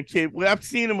comic kid. Well, I've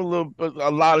seen him a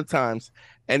lot of times,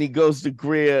 and he goes to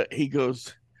Greer. He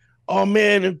goes, "Oh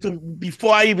man!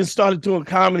 Before I even started doing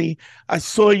comedy, I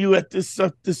saw you at this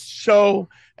show,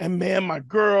 and man, my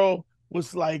girl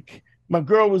was like,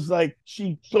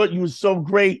 she thought you was so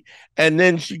great, and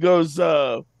then she goes."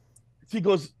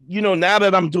 Now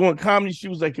that I'm doing comedy, she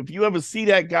was like, if you ever see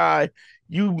that guy,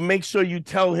 you make sure you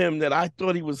tell him that I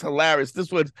thought he was hilarious.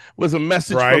 This was a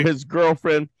message from his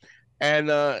girlfriend. And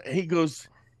he goes,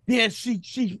 yeah,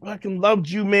 she fucking loved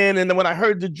you, man. And then when I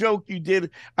heard the joke you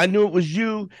did, I knew it was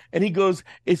you. And he goes,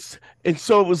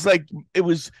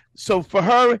 so for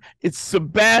her, it's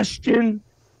Sebastian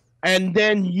and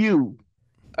then you.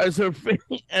 As her face,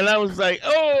 and I was like,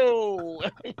 "Oh,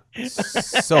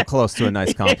 so close to a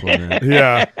nice compliment."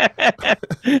 Yeah,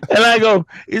 and I go,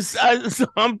 so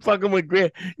I'm fucking with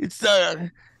Grant. It's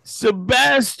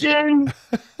Sebastian,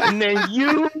 and then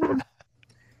you,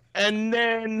 and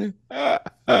then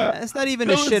it's not even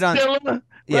a shit on.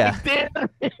 Yeah,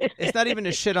 it's not even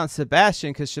a shit on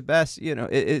Sebastian because Sebastian,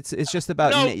 it's just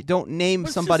about don't name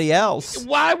somebody else.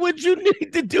 Why would you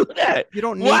need to do that? You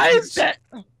don't need. Why is that?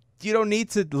 You don't need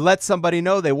to let somebody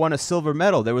know they won a silver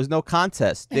medal. There was no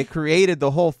contest. They created the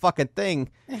whole fucking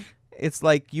thing. It's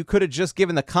like you could have just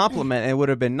given the compliment and it would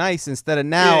have been nice. Instead of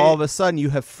now, all of a sudden, you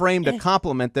have framed a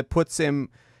compliment that puts him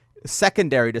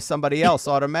secondary to somebody else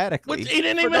automatically. He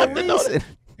didn't even have to know that.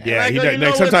 Yeah, he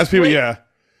does. Sometimes people,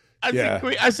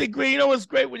 I say, great. You know what's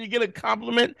great when you get a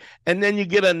compliment and then you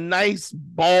get a nice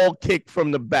ball kick from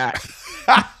the back.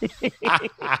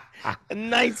 A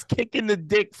nice kick in the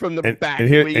dick from the back. And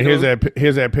here's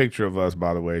that picture of us,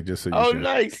 by the way, just so you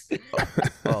nice.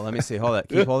 Oh, let me see. Hold it.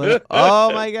 Keep holding it.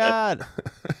 Oh my God,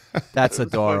 that's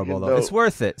adorable though. It's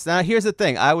worth it. So now here's the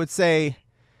thing. I would say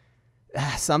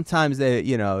sometimes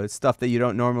it's stuff that you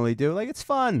don't normally do. Like it's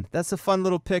fun. That's a fun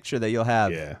little picture that you'll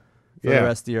have. Yeah. For the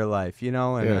rest of your life,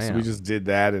 And, so we just did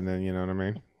that, and then you know what I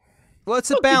mean. Well,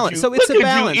 it's a balance. So it's a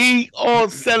balance. You eat all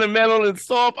sentimental and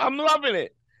soft. I'm loving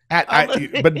it. But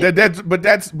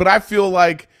I feel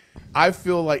like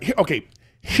okay.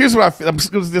 Here's what I feel.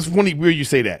 This funny weird you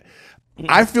say that.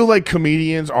 I feel like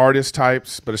comedians, artist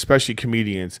types, but especially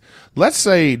comedians. Let's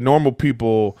say normal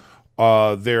people,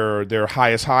 their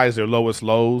highest highs, their lowest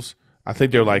lows. I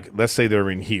think they're like, let's say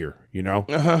they're in here,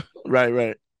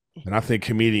 Right. And I think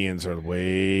comedians are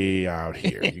way out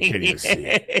here. You can't even see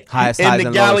it. Highest highs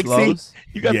and lowest lows.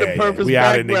 You got the purpose. We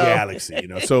out in the galaxy,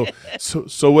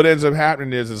 So what ends up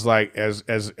happening is like as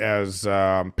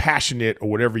passionate or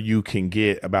whatever you can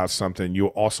get about something, you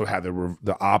also have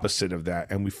the opposite of that,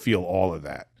 and we feel all of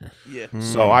that. Yeah.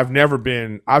 So I've never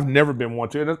been one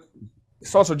to. And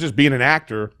it's also just being an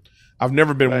actor. I've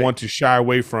never been one to shy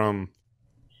away from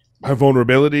my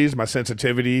vulnerabilities, my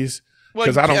sensitivities. Well,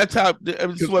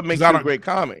 that's what makes you a great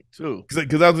comic too.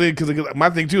 Because my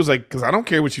thing too is like, because I don't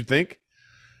care what you think.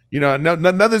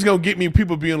 Nothing's gonna get me.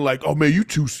 People being like, "Oh man,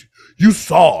 you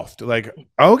soft." Like,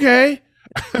 okay.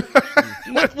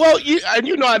 Well, I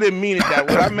didn't mean it that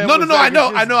way. I meant no. I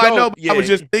know. Yeah. I was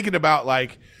just thinking about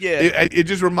like, it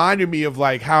just reminded me of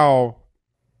like how.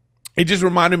 It just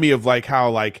reminded me of like how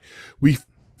like we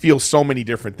feel so many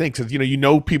different things because you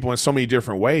know people in so many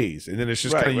different ways, and then it's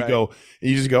just kind of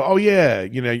you just go, oh yeah,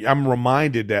 I'm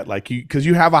reminded that like because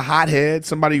you have a hothead,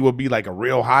 somebody will be like a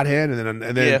real hothead,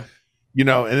 and then You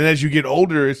know, and then as you get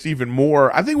older, it's even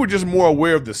more. I think we're just more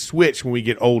aware of the switch when we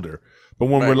get older. But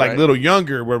when we're like little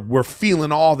younger, we're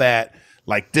feeling all that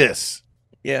like this.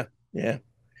 Yeah, yeah.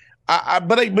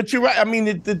 But you're right. I mean,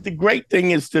 the great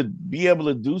thing is to be able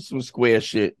to do some square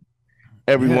shit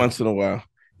every once in a while.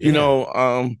 You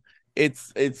know,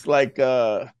 it's like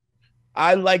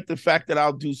I like the fact that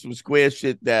I'll do some square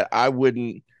shit that I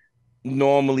wouldn't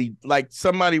normally. Like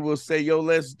somebody will say, "Yo,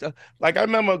 let's." Like I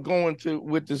remember going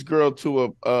with this girl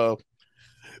to a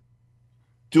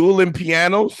dueling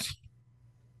pianos,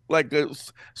 like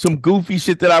some goofy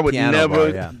shit that I would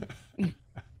never. Bar,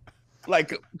 like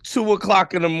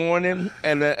 2:00 in the morning,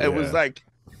 and it was like,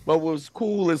 but what was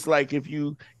cool is like if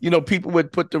you know, people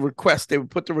would put the request, they would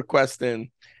put the request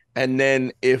in, and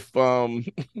then if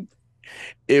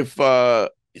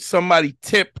somebody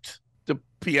tipped the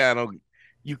piano,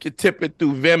 you could tip it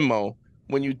through Venmo.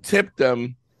 When you tip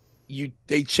them,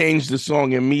 they change the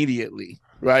song immediately,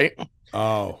 right?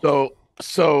 Oh,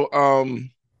 so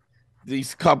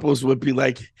these couples would be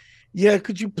like, yeah,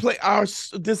 could you play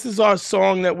this is our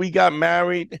song that we got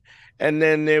married, and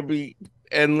then there'd be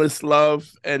Endless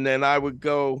Love, and then I'd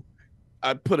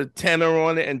put a tenor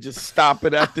on it and just stop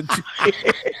it at the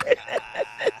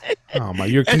oh my,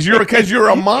 because you're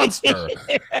a monster.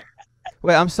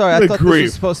 Wait, I'm sorry. I thought this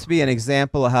was supposed to be an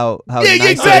example of how nice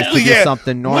exactly, it is to do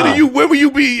something normal. Where will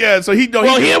you be? So he don't.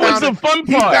 Well, here was the fun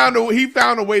part. He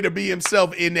found a way to be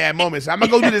himself in that moment. So I'm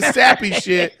gonna go do this sappy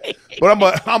shit,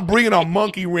 but I'm bringing a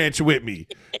monkey wrench with me.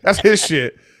 That's his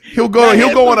shit. He'll go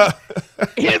on a.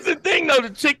 Here's the thing, though. The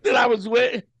chick that I was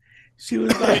with, she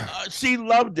was like, she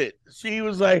loved it. She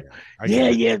was like,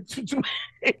 yeah,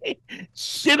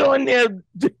 shit on there.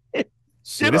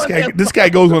 This guy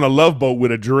goes on a Love Boat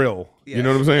with a drill. Yeah. You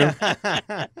know what I'm saying?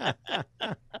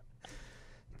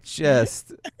 This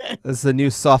is the new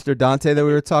softer Dante that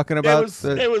we were talking about.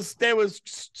 There was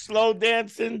slow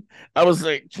dancing. I was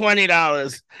like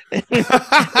 $20,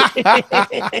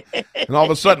 and all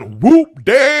of a sudden, whoop!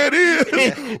 There it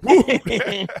is. Whoop.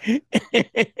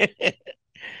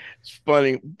 It's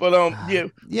funny, but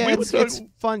it's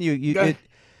fun.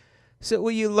 So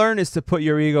what you learn is to put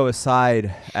your ego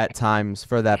aside at times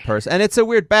for that person. And it's a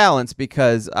weird balance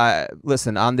because,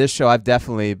 listen, on this show, I've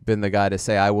definitely been the guy to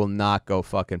say I will not go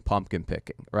fucking pumpkin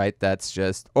picking, right? That's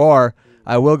just, or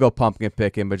I will go pumpkin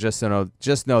picking, but just know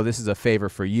this is a favor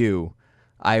for you.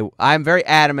 I'm very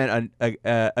adamant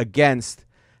against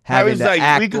having to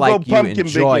act like you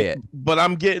enjoy it. But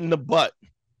I'm getting the butt.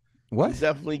 What? I'm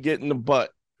definitely getting the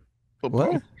butt.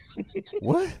 What?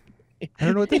 What? I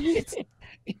don't know what that means.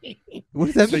 What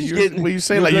does that mean? What you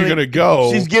saying? Like you're gonna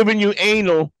go? She's giving you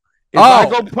anal. If I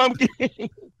go pumpkin,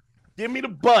 give me the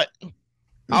butt.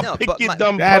 I'll pick your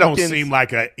dumb. That pumpkins. don't seem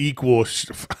like an equal.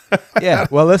 Yeah,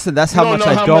 well, listen, that's how much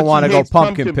I don't want to go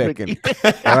pumpkin picking.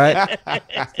 All right.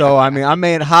 So I mean, I'm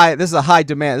making high. This is a high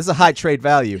demand. This is a high trade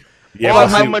value. Yeah,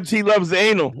 how much he loves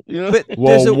anal. You know?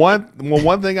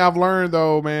 One thing I've learned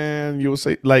though, man, you'll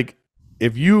say like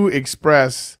if you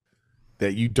express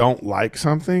that you don't like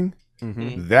something.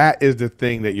 Mm-hmm. That is the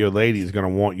thing that your lady is going to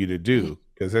want you to do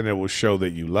because then it will show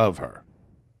that you love her.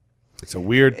 It's a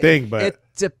weird thing, but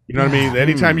you know what I mean?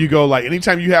 Anytime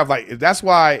you have that's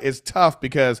why it's tough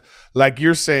because like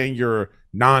you're saying your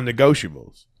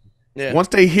non-negotiables. Yeah. Once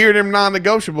they hear them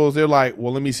non-negotiables, they're like,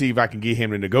 well, let me see if I can get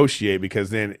him to negotiate because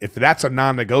then if that's a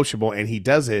non-negotiable and he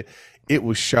does it, it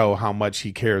will show how much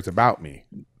he cares about me.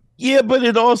 Yeah, but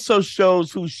it also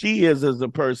shows who she is as a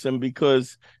person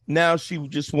because now she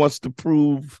just wants to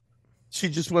prove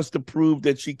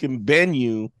that she can bend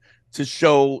you to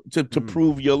show to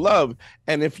prove your love.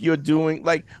 And if you're doing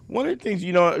like one of the things,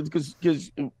 you know, because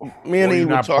me and he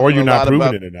were talking you're not proving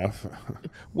about it enough.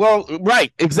 Well,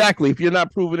 right, exactly. If you're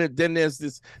not proving it, then there's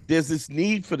this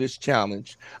need for this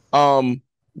challenge. One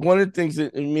of the things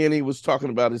that me and he was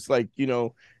talking about is like, you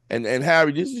know, and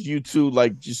Harry, this is you too,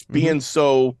 like just being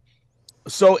so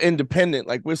independent.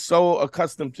 Like we're so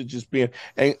accustomed to just being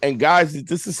and guys,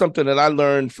 this is something that I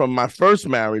learned from my first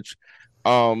marriage,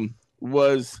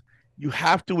 was you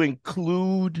have to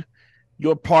include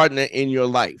your partner in your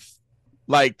life.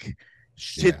 Like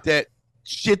shit that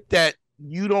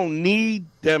you don't need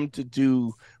them to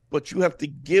do, but you have to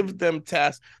give them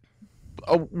tasks.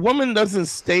 A woman doesn't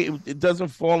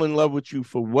fall in love with you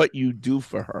for what you do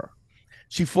for her.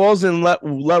 She falls in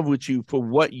love with you for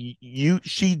what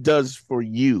she does for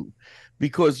you,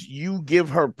 because you give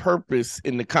her purpose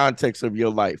in the context of your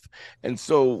life. And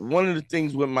so one of the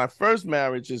things with my first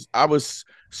marriage is I was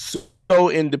so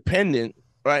independent,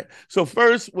 right? So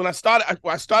first, when I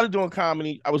started doing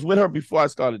comedy, I was with her before I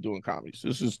started doing comedy. So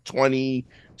this is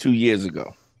 22 years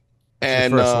ago.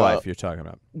 And your first wife you're talking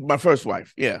about. My first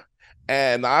wife, yeah.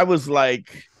 And I was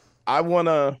like, I want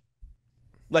to,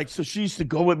 like, so she used to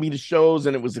go with me to shows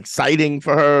and it was exciting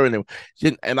for her.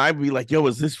 And I'd be like, yo,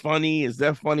 is this funny? Is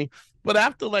that funny? But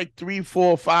after like 3,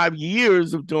 4, 5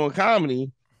 years of doing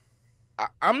comedy,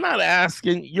 I'm not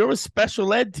asking, you're a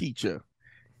special ed teacher.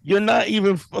 You're not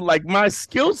even like my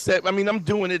skill set. I mean, I'm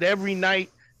doing it every night,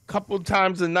 couple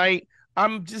times a night.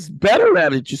 I'm just better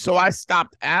at it. So I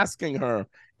stopped asking her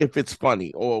if it's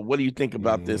funny or what do you think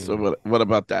about this or what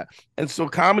about that. And so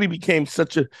comedy became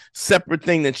such a separate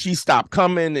thing that she stopped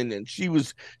coming, and then she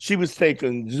was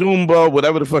taking Zumba,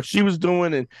 whatever the fuck she was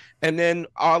doing, and then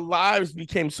our lives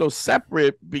became so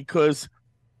separate because,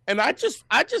 and I just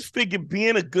figured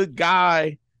being a good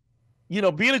guy,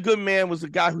 being a good man was a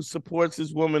guy who supports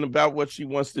his woman about what she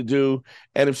wants to do,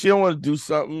 and if she don't want to do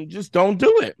something, just don't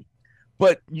do it.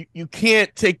 But you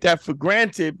can't take that for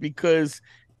granted because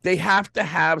they have to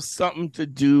have something to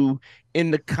do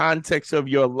in the context of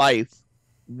your life,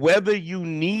 whether you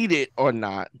need it or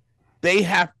not. They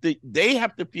have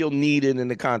to feel needed in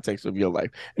the context of your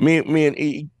life. Me and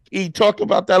he talked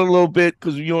about that a little bit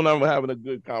because you and I were having a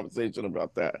good conversation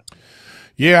about that.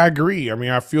 Yeah, I agree. I mean,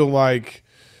 I feel like,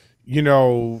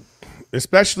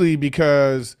 especially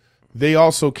because they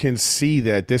also can see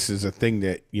that this is a thing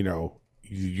that,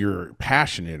 you're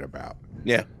passionate about.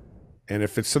 Yeah. And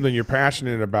if it's something you're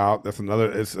passionate about, that's another,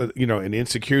 it's, and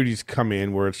insecurities come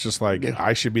in where it's just like,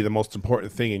 I should be the most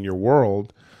important thing in your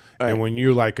world. Right. And when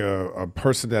you're like a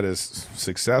person that is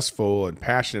successful and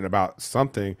passionate about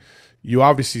something, you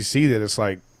obviously see that it's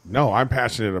like, no, I'm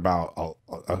passionate about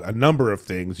a number of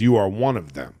things. You are one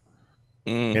of them.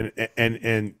 And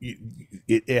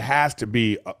it has to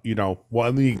be, well,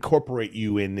 let me incorporate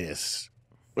you in this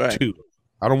too.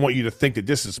 I don't want you to think that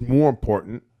this is more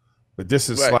important. But this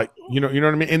is like, you know what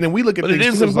I mean? And then we look at things. It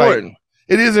is important. Like,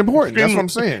 it is important. That's what I'm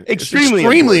saying.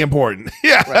 Extremely important.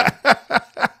 Yeah.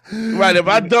 Right. If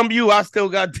I dump you, I still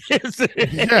got this.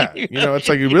 Yeah. It's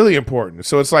like really important.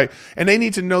 So it's like, and they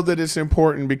need to know that it's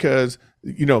important because,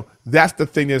 that's the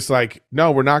thing that's like,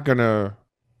 no, we're not going to,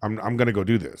 I'm going to go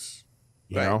do this.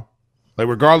 You know? Like,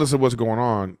 regardless of what's going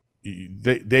on,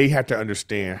 they have to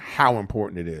understand how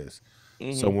important it is.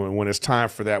 Mm-hmm. So when it's time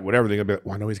for that, whatever, they're going to be like,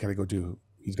 well, I know he's got to go do.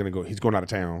 He's going out of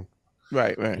town.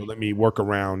 Right. So let me work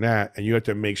around that. And you have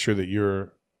to make sure that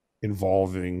you're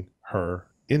involving her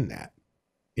in that.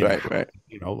 Right.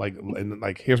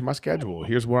 Like, here's my schedule.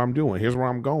 Here's what I'm doing. Here's where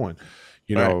I'm going.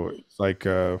 It's like,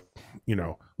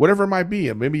 whatever it might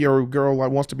be. Maybe your girl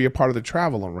wants to be a part of the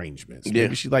travel arrangements. Yeah.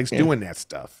 Maybe she likes doing that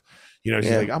stuff. She's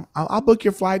like, I'll book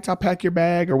your flights. I'll pack your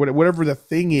bag or whatever the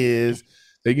thing is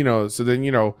that, so then,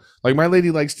 like my lady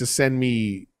likes to send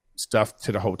me stuff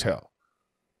to the hotel.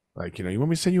 Like, you want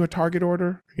me to send you a Target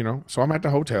order? So I'm at the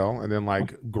hotel and then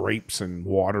like grapes and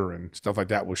water and stuff like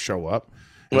that will show up.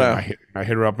 Wow. I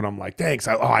hit her up and I'm like, thanks.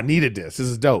 I needed this. This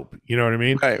is dope. You know what I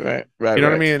mean? Right. You know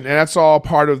what I mean? And that's all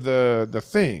part of the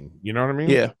thing. You know what I mean?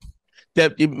 Yeah.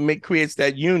 That creates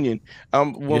that union.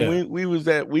 When we was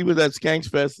at Skanks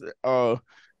Fest,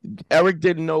 Eric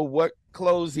didn't know what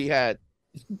clothes he had.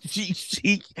 She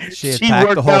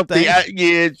worked the whole out thing.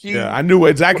 I knew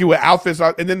exactly what outfits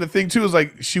are. And then the thing too is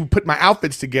like she would put my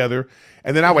outfits together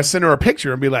and then I would send her a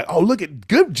picture and be like, oh,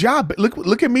 good job,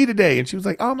 look at me today. And she was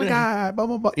like, oh my god, blah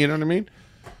blah blah. You know what I mean?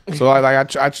 So I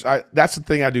that's the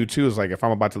thing I do too, is like if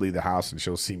I'm about to leave the house and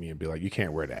she'll see me and be like, you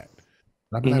can't wear that.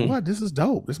 And I'll be like, what? This is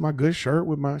dope. This is my good shirt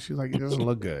with my. She's like, it doesn't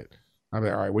look good. I'll be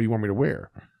like, all right, what do you want me to wear?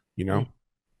 And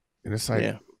it's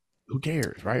like, who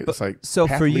cares, right? It's like, so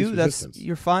for you,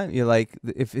 you're fine. You're like,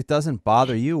 if it doesn't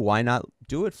bother you, why not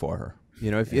do it for her?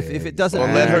 If it doesn't,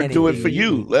 let her do it for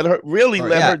you. Let her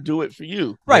do it for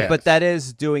you. Right, yes. But that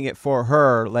is doing it for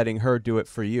her, letting her do it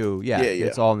for you. Yeah.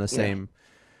 It's all in the same.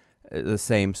 The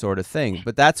same sort of thing,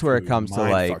 but that's where it comes to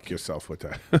like fuck yourself with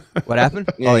that. What happened?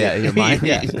 Your mind.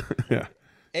 Yeah.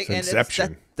 And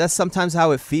that's sometimes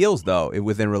how it feels though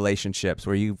within relationships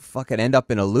where you fucking end up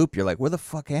in a loop. You're like, where the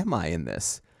fuck am I in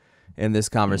this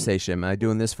conversation? Am I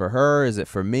doing this for her? Is it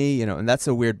for me? And that's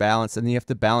a weird balance. And you have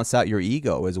to balance out your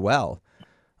ego as well.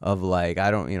 Of like,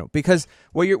 I don't, because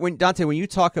when Dante, when you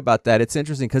talk about that, it's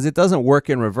interesting because it doesn't work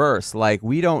in reverse. Like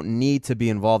we don't need to be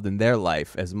involved in their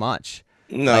life as much.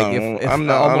 No, like if I'm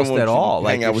not almost at all.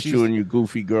 Hang out with you and your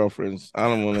goofy girlfriends. I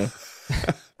don't want to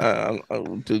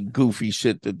the goofy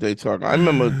shit that they talk. I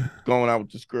remember going out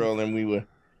with this girl and we were,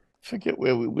 forget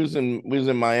where we was in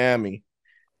Miami,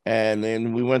 and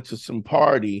then we went to some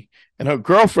party and her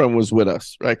girlfriend was with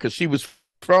us, right? Because she was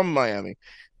from Miami,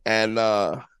 and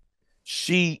a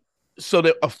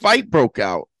fight broke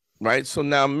out, right? So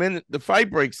now the fight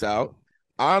breaks out.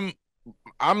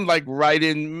 I'm like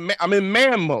I'm in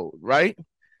man mode, right?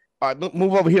 All right,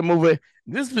 move over here, move it.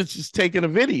 This bitch is taking a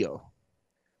video.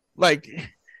 Like,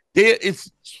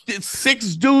 it's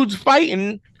 6 dudes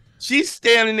fighting. She's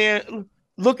standing there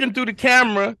looking through the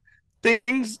camera.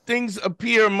 Things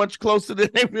appear much closer than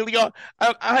they really are.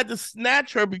 I had to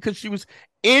snatch her because she was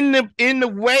in the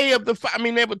way of the fight. I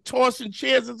mean, they were tossing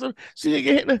chairs and stuff. She didn't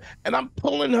get hit, and I'm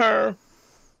pulling her,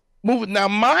 moving. Now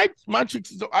my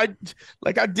chicks, I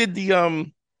did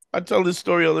the I tell this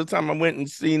story all the time. I went and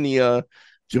seen the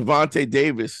Gervonta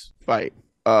Davis fight.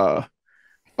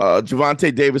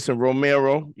 Gervonta Davis and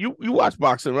Romero. You watch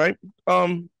boxing, right?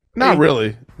 Not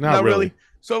really. Not really.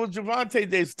 So Gervonta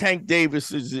Davis, Tank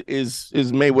Davis is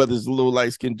Mayweather's little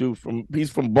light-skinned dude he's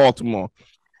from Baltimore.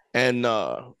 And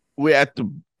we're at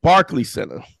the Barclays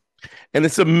Center. And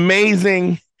it's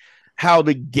amazing how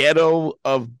the ghetto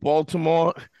of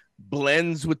Baltimore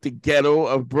blends with the ghetto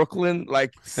of Brooklyn,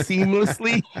 like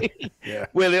seamlessly. Yeah.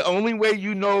 Where the only way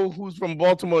you know who's from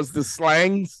Baltimore is the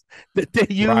slangs that they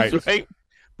use, right?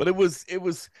 But it was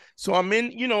so I'm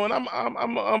in, and I'm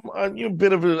a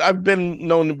bit of I've been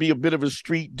known to be a bit of a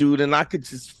street dude, and I could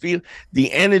just feel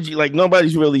the energy. Like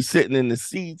nobody's really sitting in the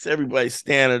seats, everybody's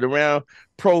standing around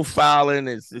profiling.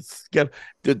 It's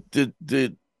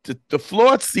the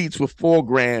floor seats were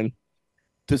 $4,000.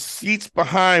 The seats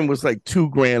behind was like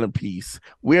 $2,000 a piece.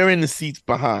 We're in the seats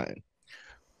behind.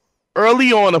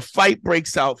 Early on, a fight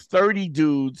breaks out. 30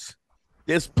 dudes.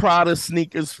 There's Prada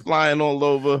sneakers flying all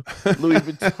over, Louis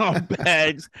Vuitton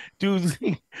bags, dudes,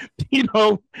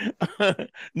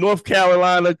 North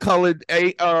Carolina colored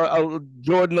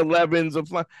Jordan 11s are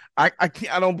flying. I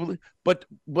don't believe, but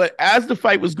as the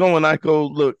fight was going, I go,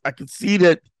 look, I could see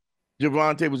that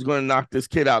Gervonta was going to knock this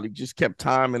kid out. He just kept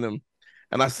timing him.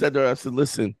 And I said to her,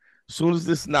 listen, as soon as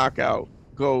this knockout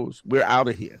goes, we're out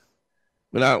of here.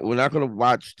 We're not going to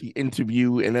watch the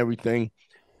interview and everything.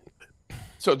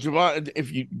 So Gervonta,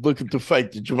 if you look at the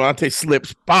fight, Gervonta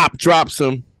slips, pop, drops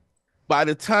him. By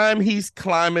the time he's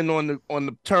climbing on the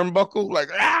turnbuckle,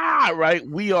 like right,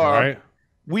 we are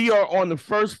on the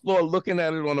first floor looking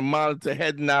at it on the monitor,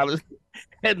 heading out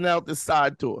the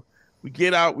side door. We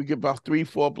get out, we get about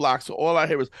 3-4 blocks. So all I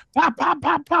hear is pop, pop,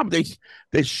 pop, pop.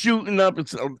 They're shooting up.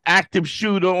 It's an active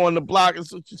shooter on the block. It's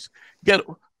just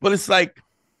but it's like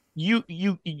you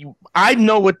I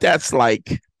know what that's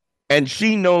like. And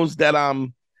she knows that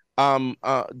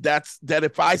that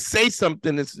if I say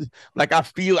something, it's like I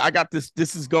feel I got this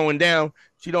is going down.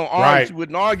 She don't argue, she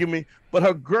wouldn't argue me. But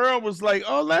her girl was like,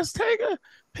 "Oh, let's take a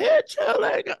picture."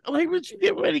 Like would you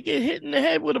get ready to get hit in the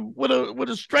head with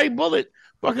a stray bullet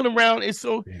fucking around? It's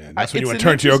so that's when you want to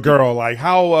turn to your girl, like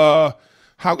how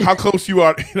close you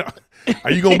are.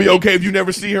 Are you gonna be okay if you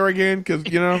never see her again?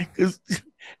 Because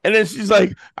And then she's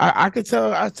like, I could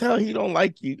tell. I tell he don't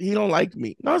like you. He don't like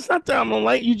me. No, it's not that I don't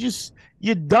like you.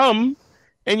 You're dumb,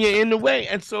 and you're in the way.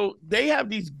 And so they have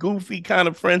these goofy kind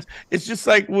of friends. It's just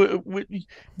like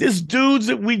this dudes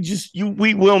that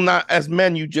we will not as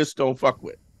men. You just don't fuck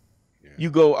with. Yeah.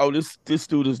 You go, oh, this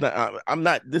dude is not. I'm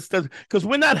not. This doesn't because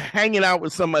we're not hanging out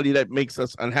with somebody that makes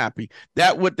us unhappy.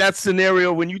 That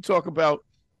scenario when you talk about,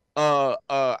 I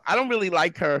don't really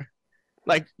like her.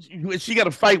 Like she got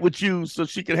to fight with you so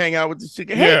she can hang out with the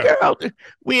chicken. Hey, girl,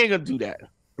 we ain't gonna do that.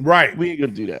 Right? We ain't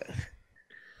gonna do that.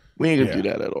 We ain't gonna do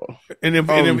that at all. And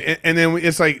then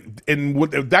it's like, and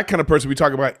with that kind of person we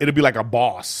talk about, it'll be like a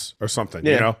boss or something.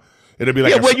 It'll be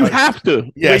like you have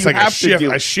to. Yeah, it's like a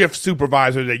shift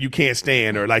supervisor that you can't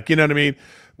stand, or like you know what I mean.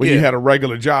 When you had a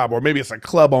regular job, or maybe it's a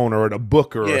club owner or a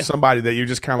booker or somebody that you're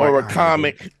just kind of like, or a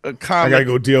comic. I gotta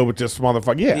go deal with this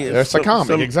motherfucker. Yeah, that's a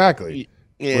comic, exactly.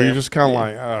 Yeah. Where you're just kind of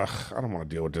like, I don't want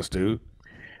to deal with this dude.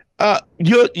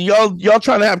 Y'all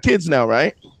trying to have kids now,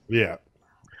 right? Yeah.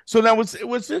 So now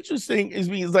what's interesting is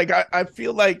like I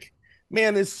feel like,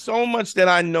 man, there's so much that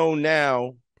I know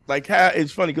now. Like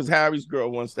it's funny because Harry's girl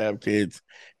wants to have kids,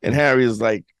 and Harry is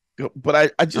like,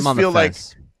 but I just feel like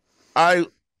I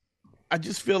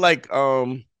just feel like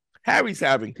Harry's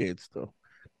having kids though.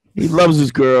 He loves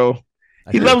his girl.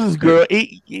 He loves his girl.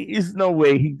 There's no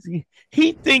way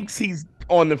he thinks he's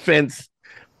on the fence.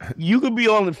 You could be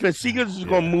on the fence. She could just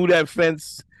gonna move that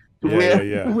fence to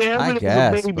wherever I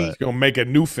guess, baby. She's gonna make a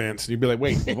new fence, and you'd be like,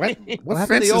 "Wait, what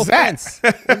fence is that?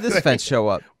 When did this fence show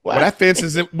up? Well, that fence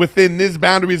is within this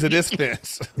boundaries of this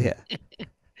fence." Yeah,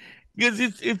 because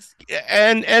it's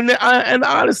and the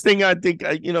honest thing, I think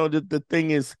the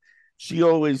thing is, she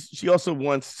also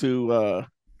wants to.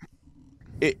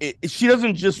 She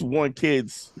doesn't just want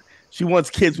kids; she wants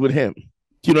kids with him.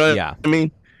 You know what I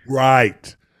mean?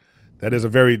 Right. That's a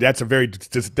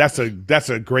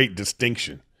great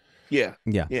distinction. Yeah.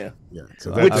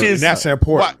 So that's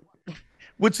important.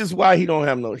 Which is why he don't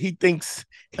have no. He thinks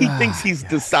he's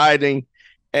deciding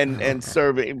and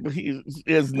serving. He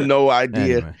has no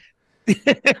idea. Anyway.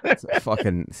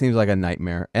 Fucking seems like a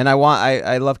nightmare. And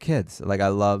I love kids. Like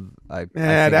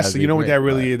that's you know what that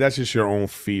really is. That's just your own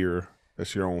fear.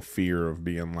 That's your own fear of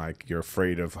being like, you're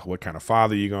afraid of what kind of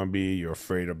father you're gonna be. You're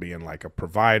afraid of being like a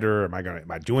provider. Am I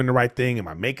doing the right thing? Am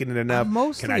I making it enough?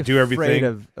 Can I do everything?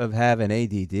 Afraid of having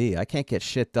ADD. I can't get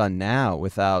shit done now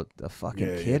without a fucking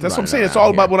kid. That's what I'm saying. It's all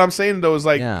about what I'm saying though. Is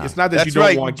like it's not that you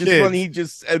don't want kids. Just when he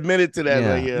just admitted to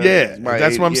that.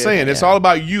 That's what I'm saying. It's all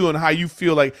about you and how you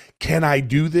feel like, can I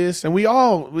do this? And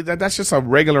that's just a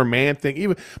regular man thing.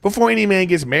 Even before any man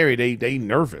gets married, they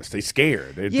nervous, they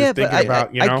scared. They're just thinking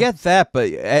about, I get that.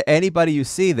 But anybody you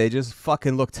see, they just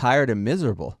fucking look tired and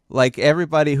miserable. Like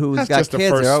everybody who's got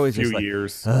kids, they're always just like,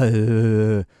 years.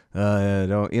 Don't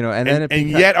and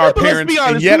yet our parents,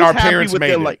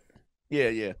 made it. Like,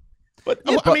 yeah. But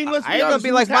I mean, I ain't gonna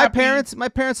be like my parents. My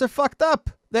parents are fucked up.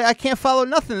 I can't follow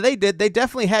nothing they did. They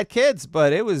definitely had kids,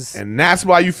 but it was. And that's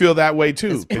why you feel that way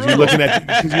too, because you're looking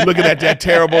at that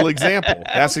terrible example.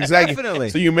 That's exactly. Definitely.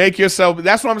 So you make yourself.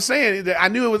 That's what I'm saying. I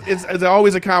knew it's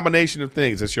always a combination of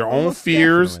things. It's your own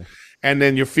fears, and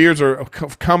then your fears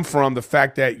come from the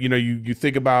fact that you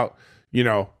think about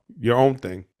your own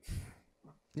thing.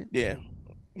 Yeah.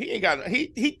 He ain't got.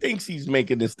 He thinks he's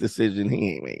making this decision.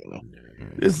 He ain't making them.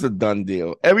 This is a done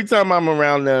deal. Every time I'm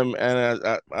around them,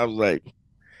 and I was like.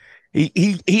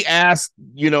 He asked,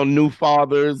 new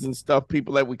fathers and stuff,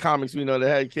 people that we comics we know that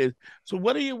had kids. So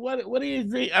what do you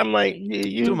think? I'm like,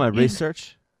 you do my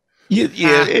research. Your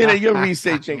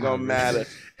research ain't gonna matter.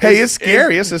 Hey, it's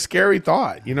scary. It's a scary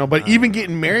thought, But even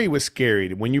getting married was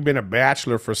scary when you've been a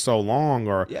bachelor for so long,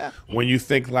 or when you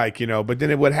think like, But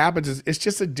then what happens is it's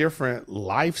just a different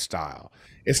lifestyle.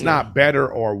 It's not better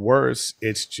or worse.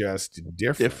 It's just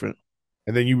different.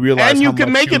 And then you realize, and you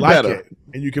can make it better.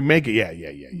 And you can make it,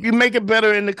 You can make it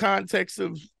better in the context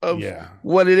of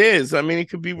what it is. I mean, it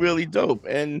could be really dope.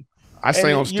 And I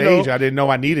say on stage, I didn't know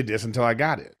I needed this until I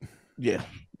got it. Yeah.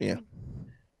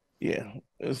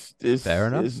 It's fair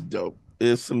enough. It's dope. It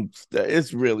is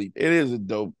a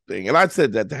dope thing. And I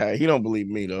said that to Harry. He don't believe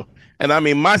me though. And I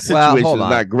mean, my situation is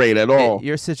not great at all.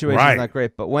 Your situation is not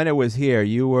great, but when it was here,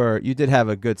 you did have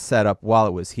a good setup while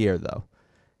it was here, though,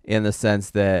 in the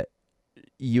sense that.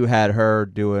 You had her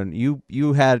doing you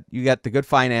got the good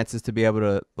finances to be able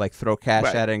to like throw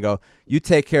cash at it and go, you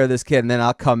take care of this kid, and then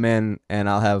I'll come in and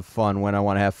I'll have fun when I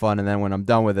want to have fun, and then when I'm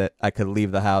done with it, I could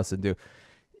leave the house and do.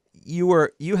 You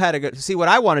had a good see what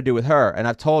I want to do with her, and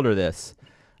I've told her this.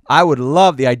 I would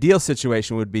love the ideal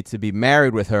situation would be to be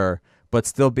married with her, but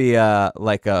still be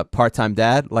like a part-time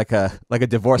dad, like a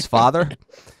divorced father.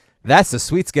 That's a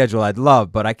sweet schedule I'd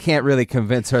love, but I can't really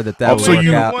convince her that would work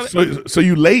out. So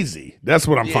you lazy. That's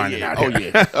what I'm finding out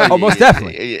here. Most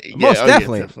definitely. Most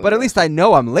definitely. But at least I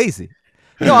know I'm lazy.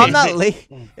 No, I'm not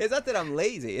lazy. It's not that I'm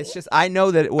lazy. It's just I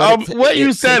know that what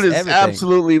you said is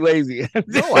absolutely lazy.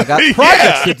 No, I got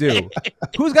projects to do.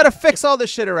 Who's got to fix all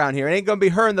this shit around here? It ain't going to be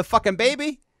her and the fucking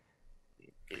baby?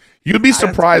 You'd be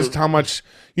surprised how much,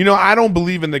 I don't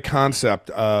believe in the concept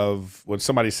of when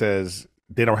somebody says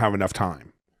they don't have enough time.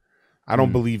 I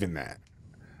don't believe in that.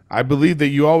 I believe that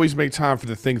you always make time for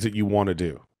the things that you want to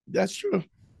do. That's true.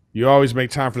 You always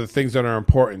make time for the things that are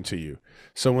important to you.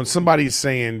 So when somebody's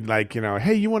saying like,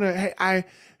 hey, you want to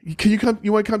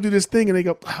come do this thing? And they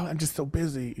go, oh, I'm just so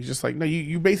busy. You're just like, no,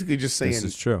 you basically just saying, this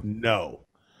is true. No,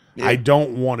 I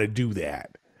don't want to do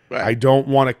that. Right. I don't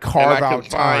want to carve out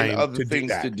time to do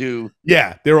that.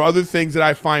 Yeah, there are other things that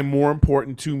I find more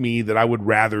important to me that I would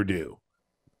rather do.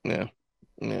 Yeah.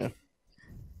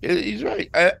 He's right.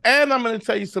 And I'm going to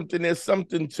tell you something. There's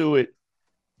something to it.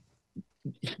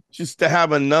 Just to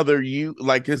have another you,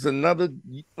 like it's another,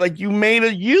 like you made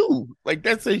a you. Like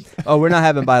that's a. Oh, we're not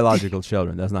having biological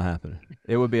children. That's not happening.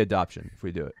 It would be adoption if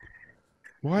we do it.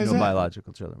 Why is that?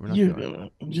 Biological children. We're not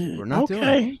doing it. We're not doing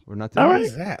it. We're not doing it. What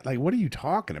is that? Like, what are you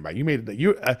talking about? You made it.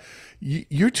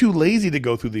 You're too lazy to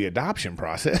go through the adoption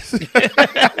process. You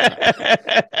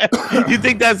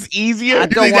think that's easier? I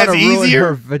don't want to ruin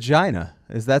her vagina.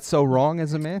 Is that so wrong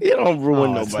as a man? You don't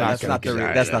ruin nobody. That's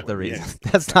not the reason.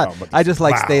 That's not. I just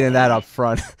like stating that up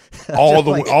front.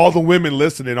 all the women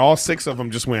listening, all 6 of them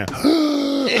just went.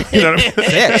 You know what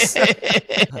I mean? 6.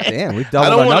 Oh, damn, we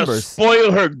doubled our numbers. I don't want to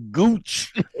spoil her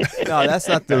gooch. No, that's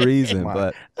not the reason.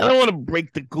 But I don't want to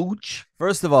break the gooch.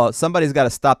 First of all, somebody's got to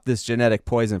stop this genetic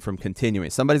poison from continuing.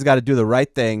 Somebody's got to do the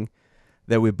right thing.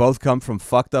 That we both come from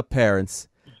fucked up parents.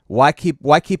 Why keep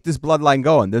this bloodline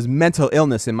going? There's mental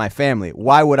illness in my family.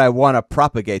 Why would I want to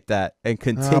propagate that and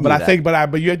continue? But I think,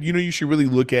 but you should really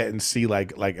look at and see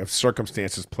like if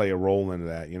circumstances play a role into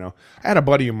that. I had a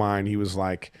buddy of mine. He was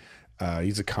like,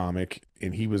 he's a comic,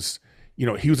 and he was,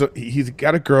 he's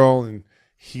got a girl, and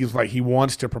he's like, he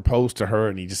wants to propose to her,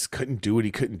 and he just couldn't do it.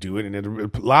 He couldn't do it,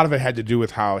 and a lot of it had to do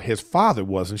with how his father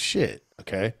wasn't shit.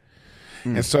 Okay,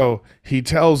 and so he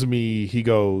tells me, he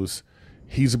goes,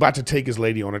 he's about to take his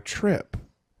lady on a trip.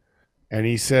 And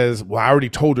he says, well, I already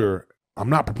told her I'm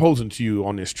not proposing to you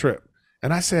on this trip.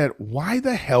 And I said, why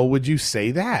the hell would you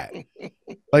say that?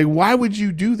 Like, why would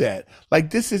you do that? Like,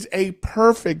 this is a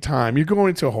perfect time. You're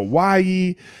going to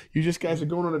Hawaii. You just guys are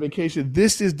going on a vacation.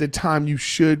 This is the time you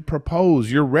should propose.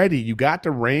 You're ready. You got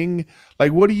the ring.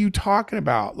 Like, what are you talking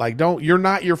about? Like, you're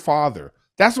not your father.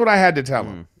 That's what I had to tell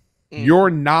him. You're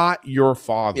not your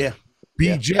father. Yeah.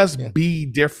 Be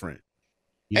different.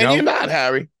 You're not,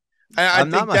 Harry. I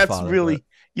think that's father, really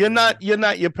you're not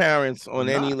your parents on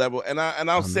any level. And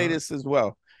I'll say this as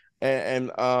well.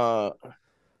 And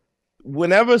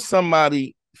whenever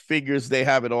somebody figures they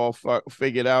have it all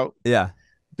figured out,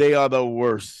 they are the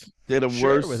worst. They're the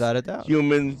worst, without a doubt,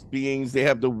 human beings. They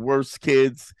have the worst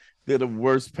kids. They're the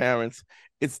worst parents.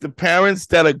 It's the parents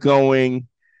that are going,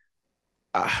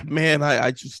 man,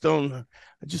 I just don't.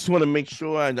 I just want to make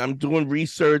sure I'm doing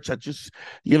research. I just,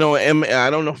 I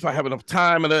don't know if I have enough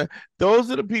time. And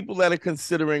those are the people that are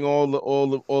considering all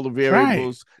the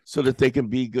variables so that they can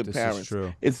be good parents.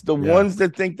 True. It's the ones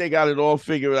that think they got it all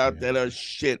figured out that are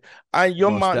shit. Your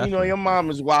mom, your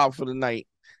mom is wild for the night,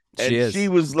 and she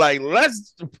was like,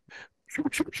 "Let's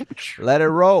let it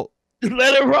roll."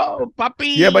 Let it roll, puppy.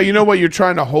 Yeah, but you know what? You're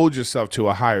trying to hold yourself to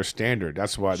a higher standard.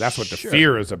 That's what the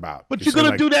fear is about. But you're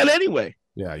gonna do that anyway.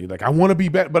 Yeah, you're like, I want to be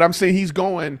better, but I'm saying he's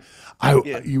going.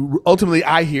 Ultimately,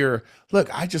 I hear, look,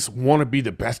 I just want to be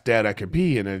the best dad I could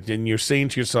be, and then you're saying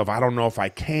to yourself, I don't know if I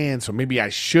can, so maybe I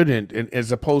shouldn't, and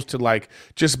as opposed to like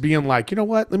just being like, you know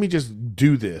what? Let me just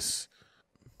do this.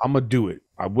 I'm gonna do it.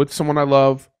 I'm with someone I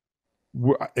love,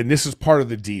 and this is part of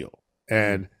the deal,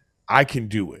 and I can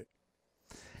do it.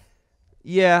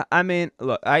 Yeah, I mean,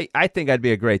 look, I think I'd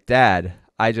be a great dad.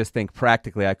 I just think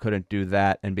practically I couldn't do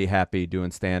that and be happy doing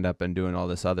stand-up and doing all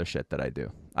this other shit that I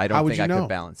do. I don't think I could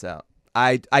balance out.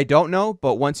 I don't know,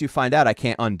 but once you find out, I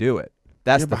can't undo it.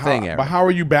 That's the thing, Eric. But how are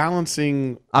you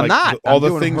balancing I'm not. all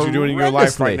the things you're doing in your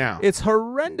life right now? It's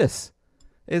horrendous.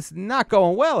 It's not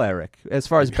going well, Eric, as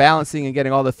far as balancing and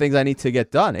getting all the things I need to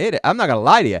get done. I'm not going to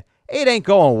lie to you. It ain't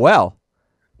going well.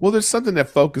 Well, there's something that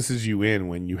focuses you in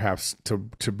when you have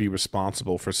to be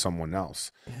responsible for someone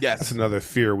else. Yes, that's another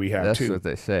fear we have too. That's what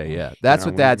they say. Yeah, that's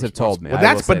what dads have told me.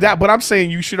 Well, but I'm saying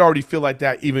you should already feel like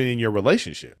that even in your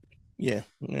relationship. Yeah.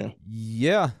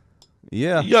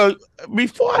 Yo,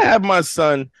 before I had my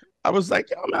son, I was like,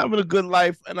 I'm having a good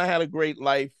life, and I had a great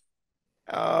life.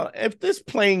 If this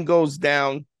plane goes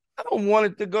down, I don't want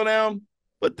it to go down.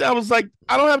 But I was like,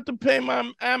 I don't have to pay my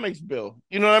Amex bill.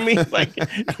 You know what I mean? Like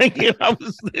I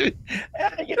was, I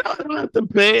don't have to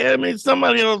pay. I mean,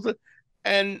 somebody else.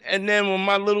 And then when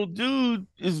my little dude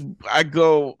is, I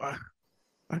go,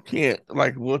 I can't.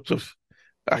 Like,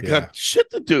 I got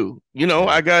shit to do.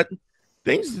 I got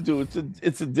things to do.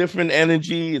 It's a different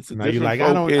energy. It's a different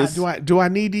focus. Do I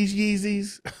need these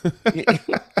Yeezys?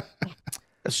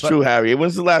 That's true, Harry.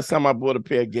 When's the last time I bought a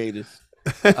pair of Gators?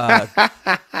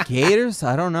 Gators?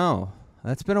 I don't know.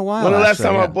 That's been a while. When the last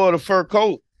time I bought a fur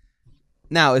coat?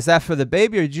 Now, is that for the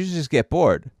baby, or did you just get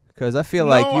bored? Because I feel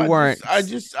like you weren't. I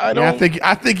don't.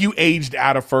 I think you aged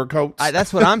out of fur coats.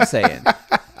 That's what I'm saying.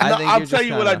 I'll tell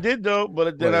you what I did though.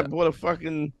 But then I bought a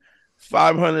fucking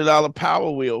 $500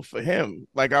 Power Wheel for him.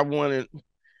 Like I wanted,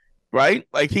 right?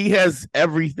 Like he has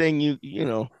everything. You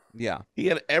know. Yeah, he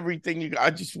had everything. I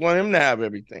just want him to have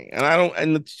everything, and I don't.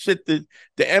 And the shit the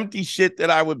empty shit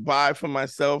that I would buy for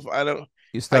myself, I don't.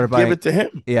 You started buying, give it to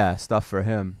him. Yeah, stuff for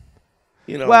him.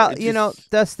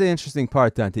 That's the interesting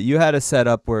part, Dante. You had a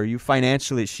setup where you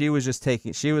financially, she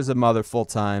was a mother full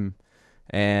time,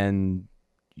 and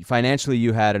financially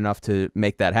you had enough to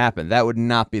make that happen. That would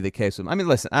not be the case with. I mean,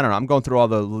 listen, I don't know. I'm going through all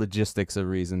the logistics of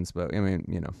reasons, but I mean,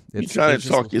 you're trying to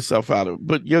talk yourself out of it.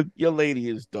 But your lady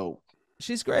is dope.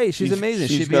 She's great. She's amazing.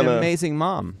 She'd be an amazing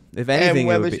mom. If anything,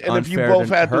 it would be unfair if you both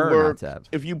had to work,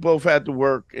 if you both had to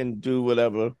work and do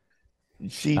whatever,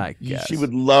 she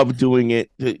would love doing it.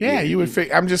 Yeah, you would.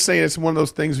 I'm just saying, it's one of those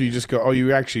things where you just go, "Oh,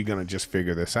 you're actually going to just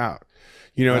figure this out."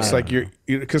 It's like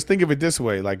because think of it this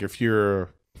way: like if you're,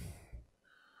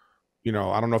 I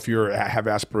don't know if you have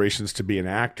aspirations to be an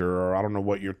actor, or I don't know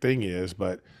what your thing is,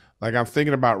 but like I'm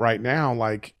thinking about right now,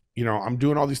 like I'm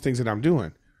doing all these things that I'm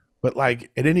doing. But like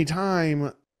at any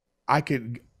time, I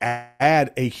could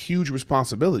add a huge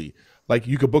responsibility. Like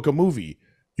you could book a movie,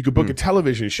 you could book a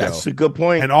television show. That's a good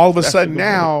point. And all of a sudden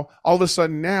now,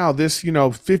 this,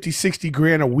 50, 60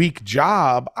 grand a week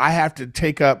job, I have to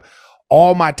take up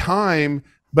all my time,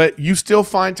 but you still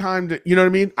find time to, you know what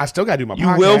I mean? I still got to do my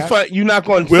podcast. You're not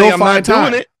going to say I'm not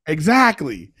doing it.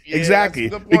 Exactly. Yeah, exactly.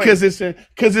 Because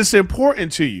it's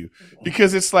important to you,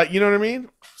 because it's like, you know what I mean?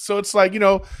 So it's like,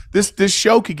 this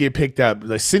show could get picked up,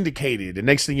 like syndicated. The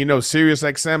next thing you know, Sirius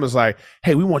XM is like,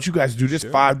 hey, we want you guys to do this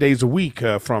 5 days a week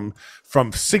from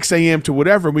 6 a.m. to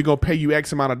whatever. And we're going to pay you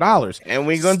X amount of dollars. And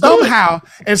we're going to do it.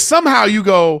 And somehow you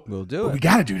go, we'll do it. We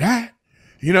got to do that.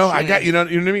 I got, you know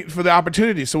what I mean? For the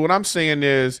opportunity. So what I'm saying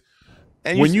is.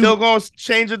 And you're still going to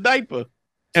change a diaper.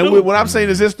 And what I'm saying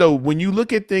is this, though, when you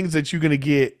look at things that you're going to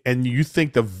get and you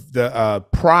think the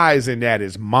prize in that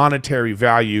is monetary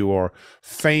value or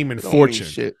fame and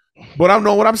fortune. What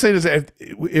I'm saying is that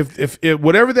if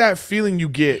whatever that feeling you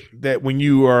get that when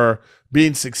you are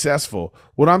being successful,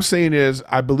 what I'm saying is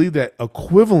I believe that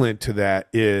equivalent to that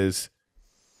is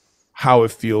how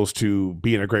it feels to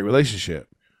be in a great relationship,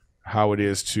 how it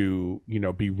is to,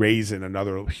 be raising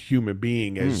another human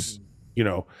being as,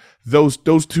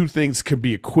 those two things could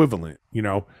be equivalent.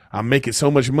 I'm making so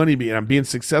much money and I'm being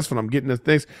successful. I'm getting the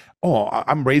things. Oh,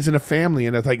 I'm raising a family.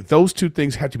 And it's like those two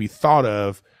things have to be thought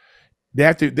of. They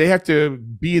have to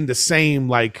be in the same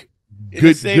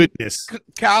goodness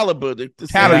caliber. The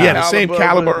same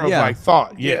caliber of like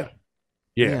thought.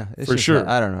 Yeah, for sure.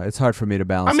 I don't know. It's hard for me to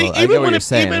balance. I mean, I get what you're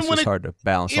saying. It's just hard to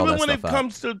balance all that stuff out. Even when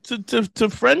it comes to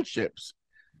friendships,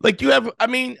 like you have. I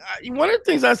mean, one of the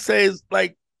things I say is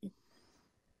like,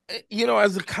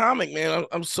 as a comic, man,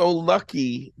 I'm so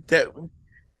lucky that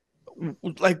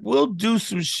like we'll do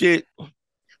some shit,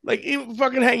 like even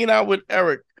fucking hanging out with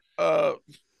Eric.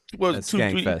 Was 2,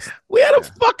 3. We had a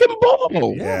fucking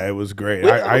ball. Yeah, it was great.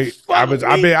 I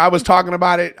was talking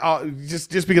about it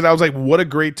just because I was like, what a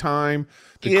great time.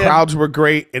 The crowds were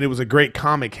great, and it was a great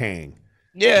comic hang.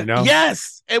 Yeah.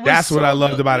 Yes. That's what I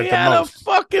loved about it the most.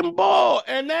 We had a fucking ball,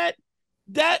 and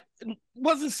that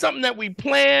wasn't something that we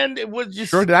planned. It was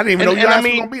just I didn't even know you guys were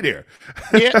gonna be there.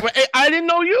 Yeah, I didn't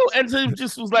know you, and so it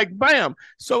just was like bam.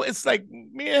 So it's like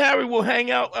me and Harry will hang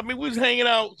out. I mean, we was hanging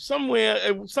out somewhere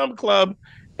at some club.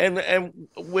 And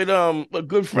with a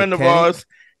good friend of ours,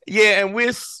 and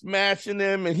we're smashing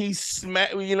them, and he's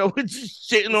we're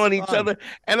just shitting on each other.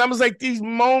 And I was like, these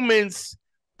moments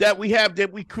that we have,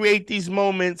 that we create these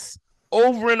moments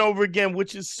over and over again,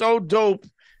 which is so dope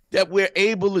that we're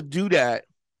able to do that.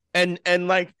 And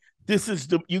like this is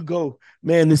you go,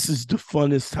 man, this is the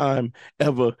funnest time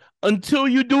ever until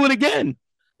you do it again.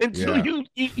 Until you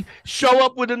show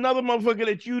up with another motherfucker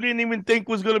that you didn't even think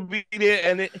was gonna be there,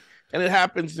 and it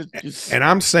happens. And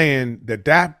I'm saying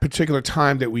that particular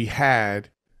time that we had,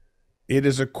 it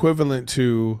is equivalent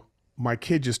to my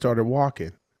kid just started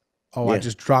walking. I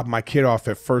just dropped my kid off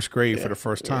at first grade for the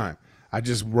first time. I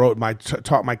just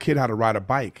taught my kid how to ride a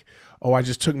bike. I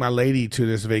just took my lady to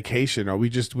this vacation. Or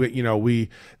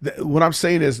what I'm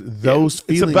saying is those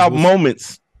feelings. It's about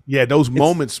moments. Yeah, those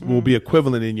moments will be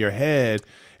equivalent in your head.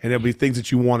 And there'll be things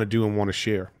that you want to do and want to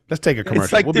share. Let's take a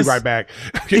commercial. We'll be right back.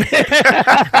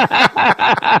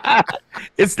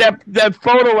 It's that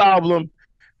photo album,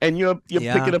 and you're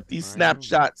picking up these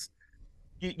snapshots.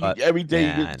 Every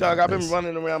day you talk. I've been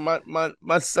running around.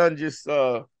 My son just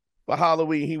for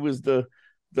Halloween, he was the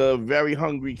very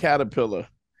hungry caterpillar,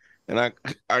 and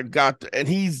I got and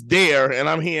he's there, and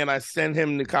I'm here, and I send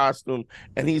him the costume,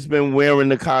 and he's been wearing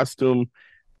the costume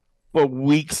for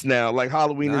weeks now. Like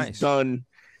Halloween is done.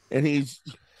 And he's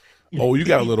you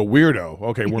got a little weirdo.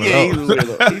 Okay, one of those.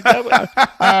 He's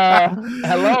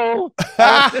hello.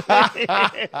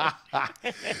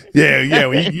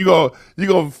 You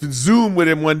go Zoom with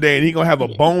him one day, and he gonna have a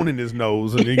bone in his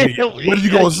nose. And what are you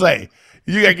gonna say?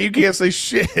 You can't say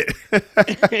shit.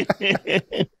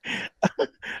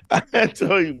 I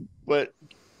tell you, but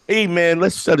hey, man,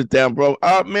 let's shut it down, bro.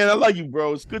 Man, I love you,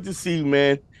 bro. It's good to see you,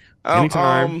 man.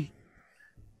 Anytime.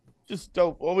 Just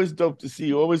dope. Always dope to see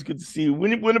you. Always good to see you.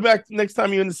 When are back next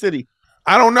time you're in the city?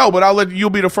 I don't know, but you'll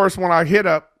be the first one I hit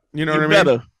up. You know what I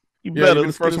mean? You better.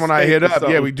 The first one I hit up.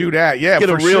 Yeah, we do that. Yeah,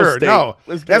 for sure. No,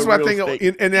 that's what I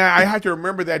think. And I have to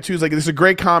remember that too. It's like, it's a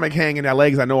great comic hang in LA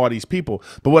because I know all these people.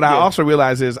 But what I also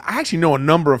realize is I actually know a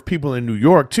number of people in New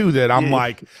York too that I'm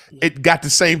like, it got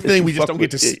the same thing. We just don't get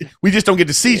to see. We just don't get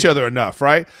to see each other enough,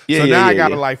 right? So now I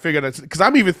gotta like figure that, because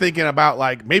I'm even thinking about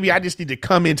like maybe I just need to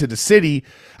come into the city.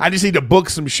 I just need to book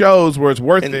some shows where it's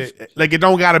worth it. Like it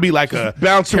don't gotta be like a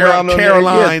bounce around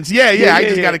Caroline's. I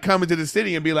just gotta come into the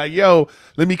city and be like, yo,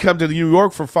 let me come come to New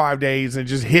York for 5 days and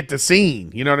just hit the scene.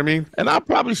 You know what I mean? And I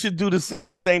probably should do the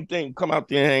same thing. Come out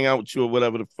there and hang out with you or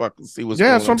whatever the fuck and see what's going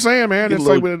on. Yeah, that's what I'm saying, man. It's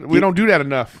like we don't do that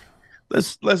enough.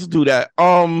 Let's do that.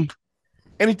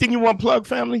 Anything you want to plug,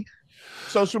 family?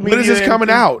 Social media. When is this coming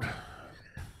out?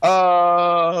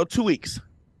 2 weeks.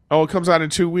 Oh, it comes out in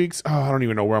 2 weeks. Oh, I don't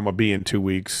even know where I'm gonna be in 2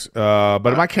 weeks. But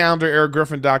my calendar,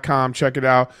 ericgriffin.com. Check it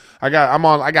out. I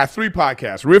got 3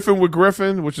 podcasts. Riffin with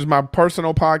Griffin, which is my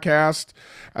personal podcast,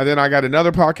 and then I got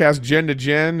another podcast, Gen to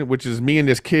Gen, which is me and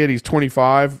this kid. He's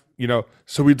 25. You know,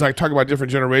 so we like talk about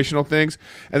different generational things.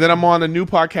 And then I'm on a new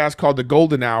podcast called The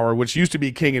Golden Hour, which used to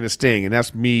be King and the Sting, and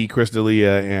that's me, Chris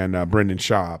D'Elia, and Brendan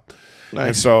Schaub. Nice.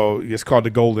 And so it's called The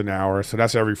Golden Hour. So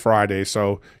that's every Friday.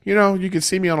 So, you know, you can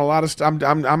see me on a lot of stuff.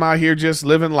 I'm out here just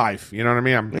living life. You know what I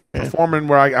mean? I'm performing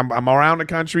where I'm around the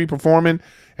country performing.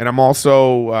 And I'm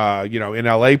also, you know, in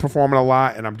LA performing a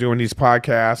lot. And I'm doing these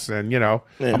podcasts. And, you know,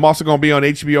 I'm also going to be on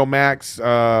HBO Max,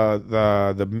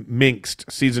 the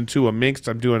Myq'd, season 2 of Myq'd.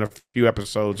 I'm doing a few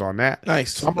episodes on that.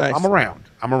 Nice. So I'm around.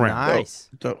 Nice.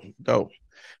 Dope.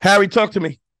 Harry, talk to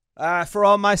me. For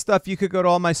all my stuff, you could go to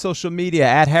all my social media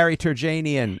at Harry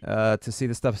Terjanian to see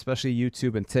the stuff, especially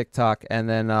YouTube and TikTok. And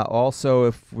then also,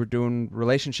 if we're doing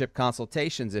relationship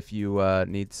consultations, if you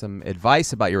need some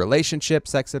advice about your relationship,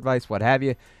 sex advice, what have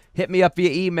you, hit me up via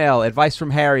email,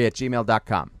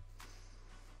 advicefromharry@gmail.com.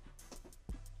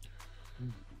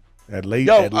 At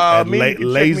lazy.com. Lazy.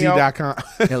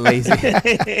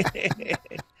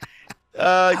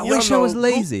 I wish I was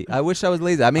lazy.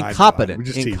 I'm incompetent.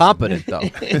 Incompetent, though.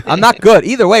 I'm not good.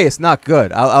 Either way, it's not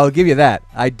good. I'll give you that.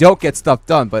 I don't get stuff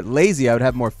done, but lazy, I would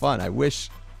have more fun. I wish.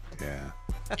 Yeah.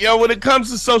 Yo, when it comes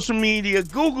to social media,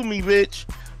 Google me, bitch.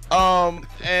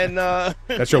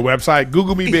 That's your website,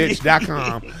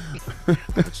 googlemebitch.com.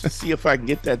 Let's see if I can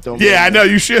get that, though. Yeah, I know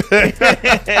you should.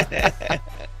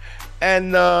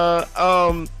 And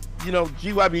you know,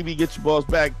 GYBB, get your balls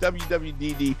back.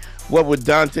 WWDD, what would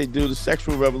Dante do? The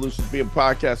Sexual Revolution being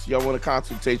podcast. Y'all want a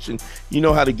consultation? You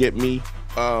know how to get me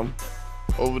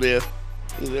over there.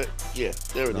 Yeah,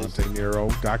 there it is.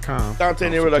 DanteNero.com.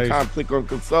 DanteNero.com. Click on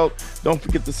consult. Don't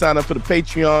forget to sign up for the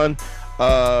Patreon.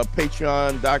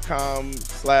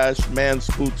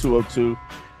 Patreon.com/manspool202.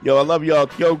 Yo, I love y'all.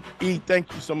 Yo, E,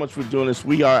 thank you so much for doing this.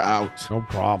 We are out. No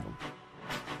problem.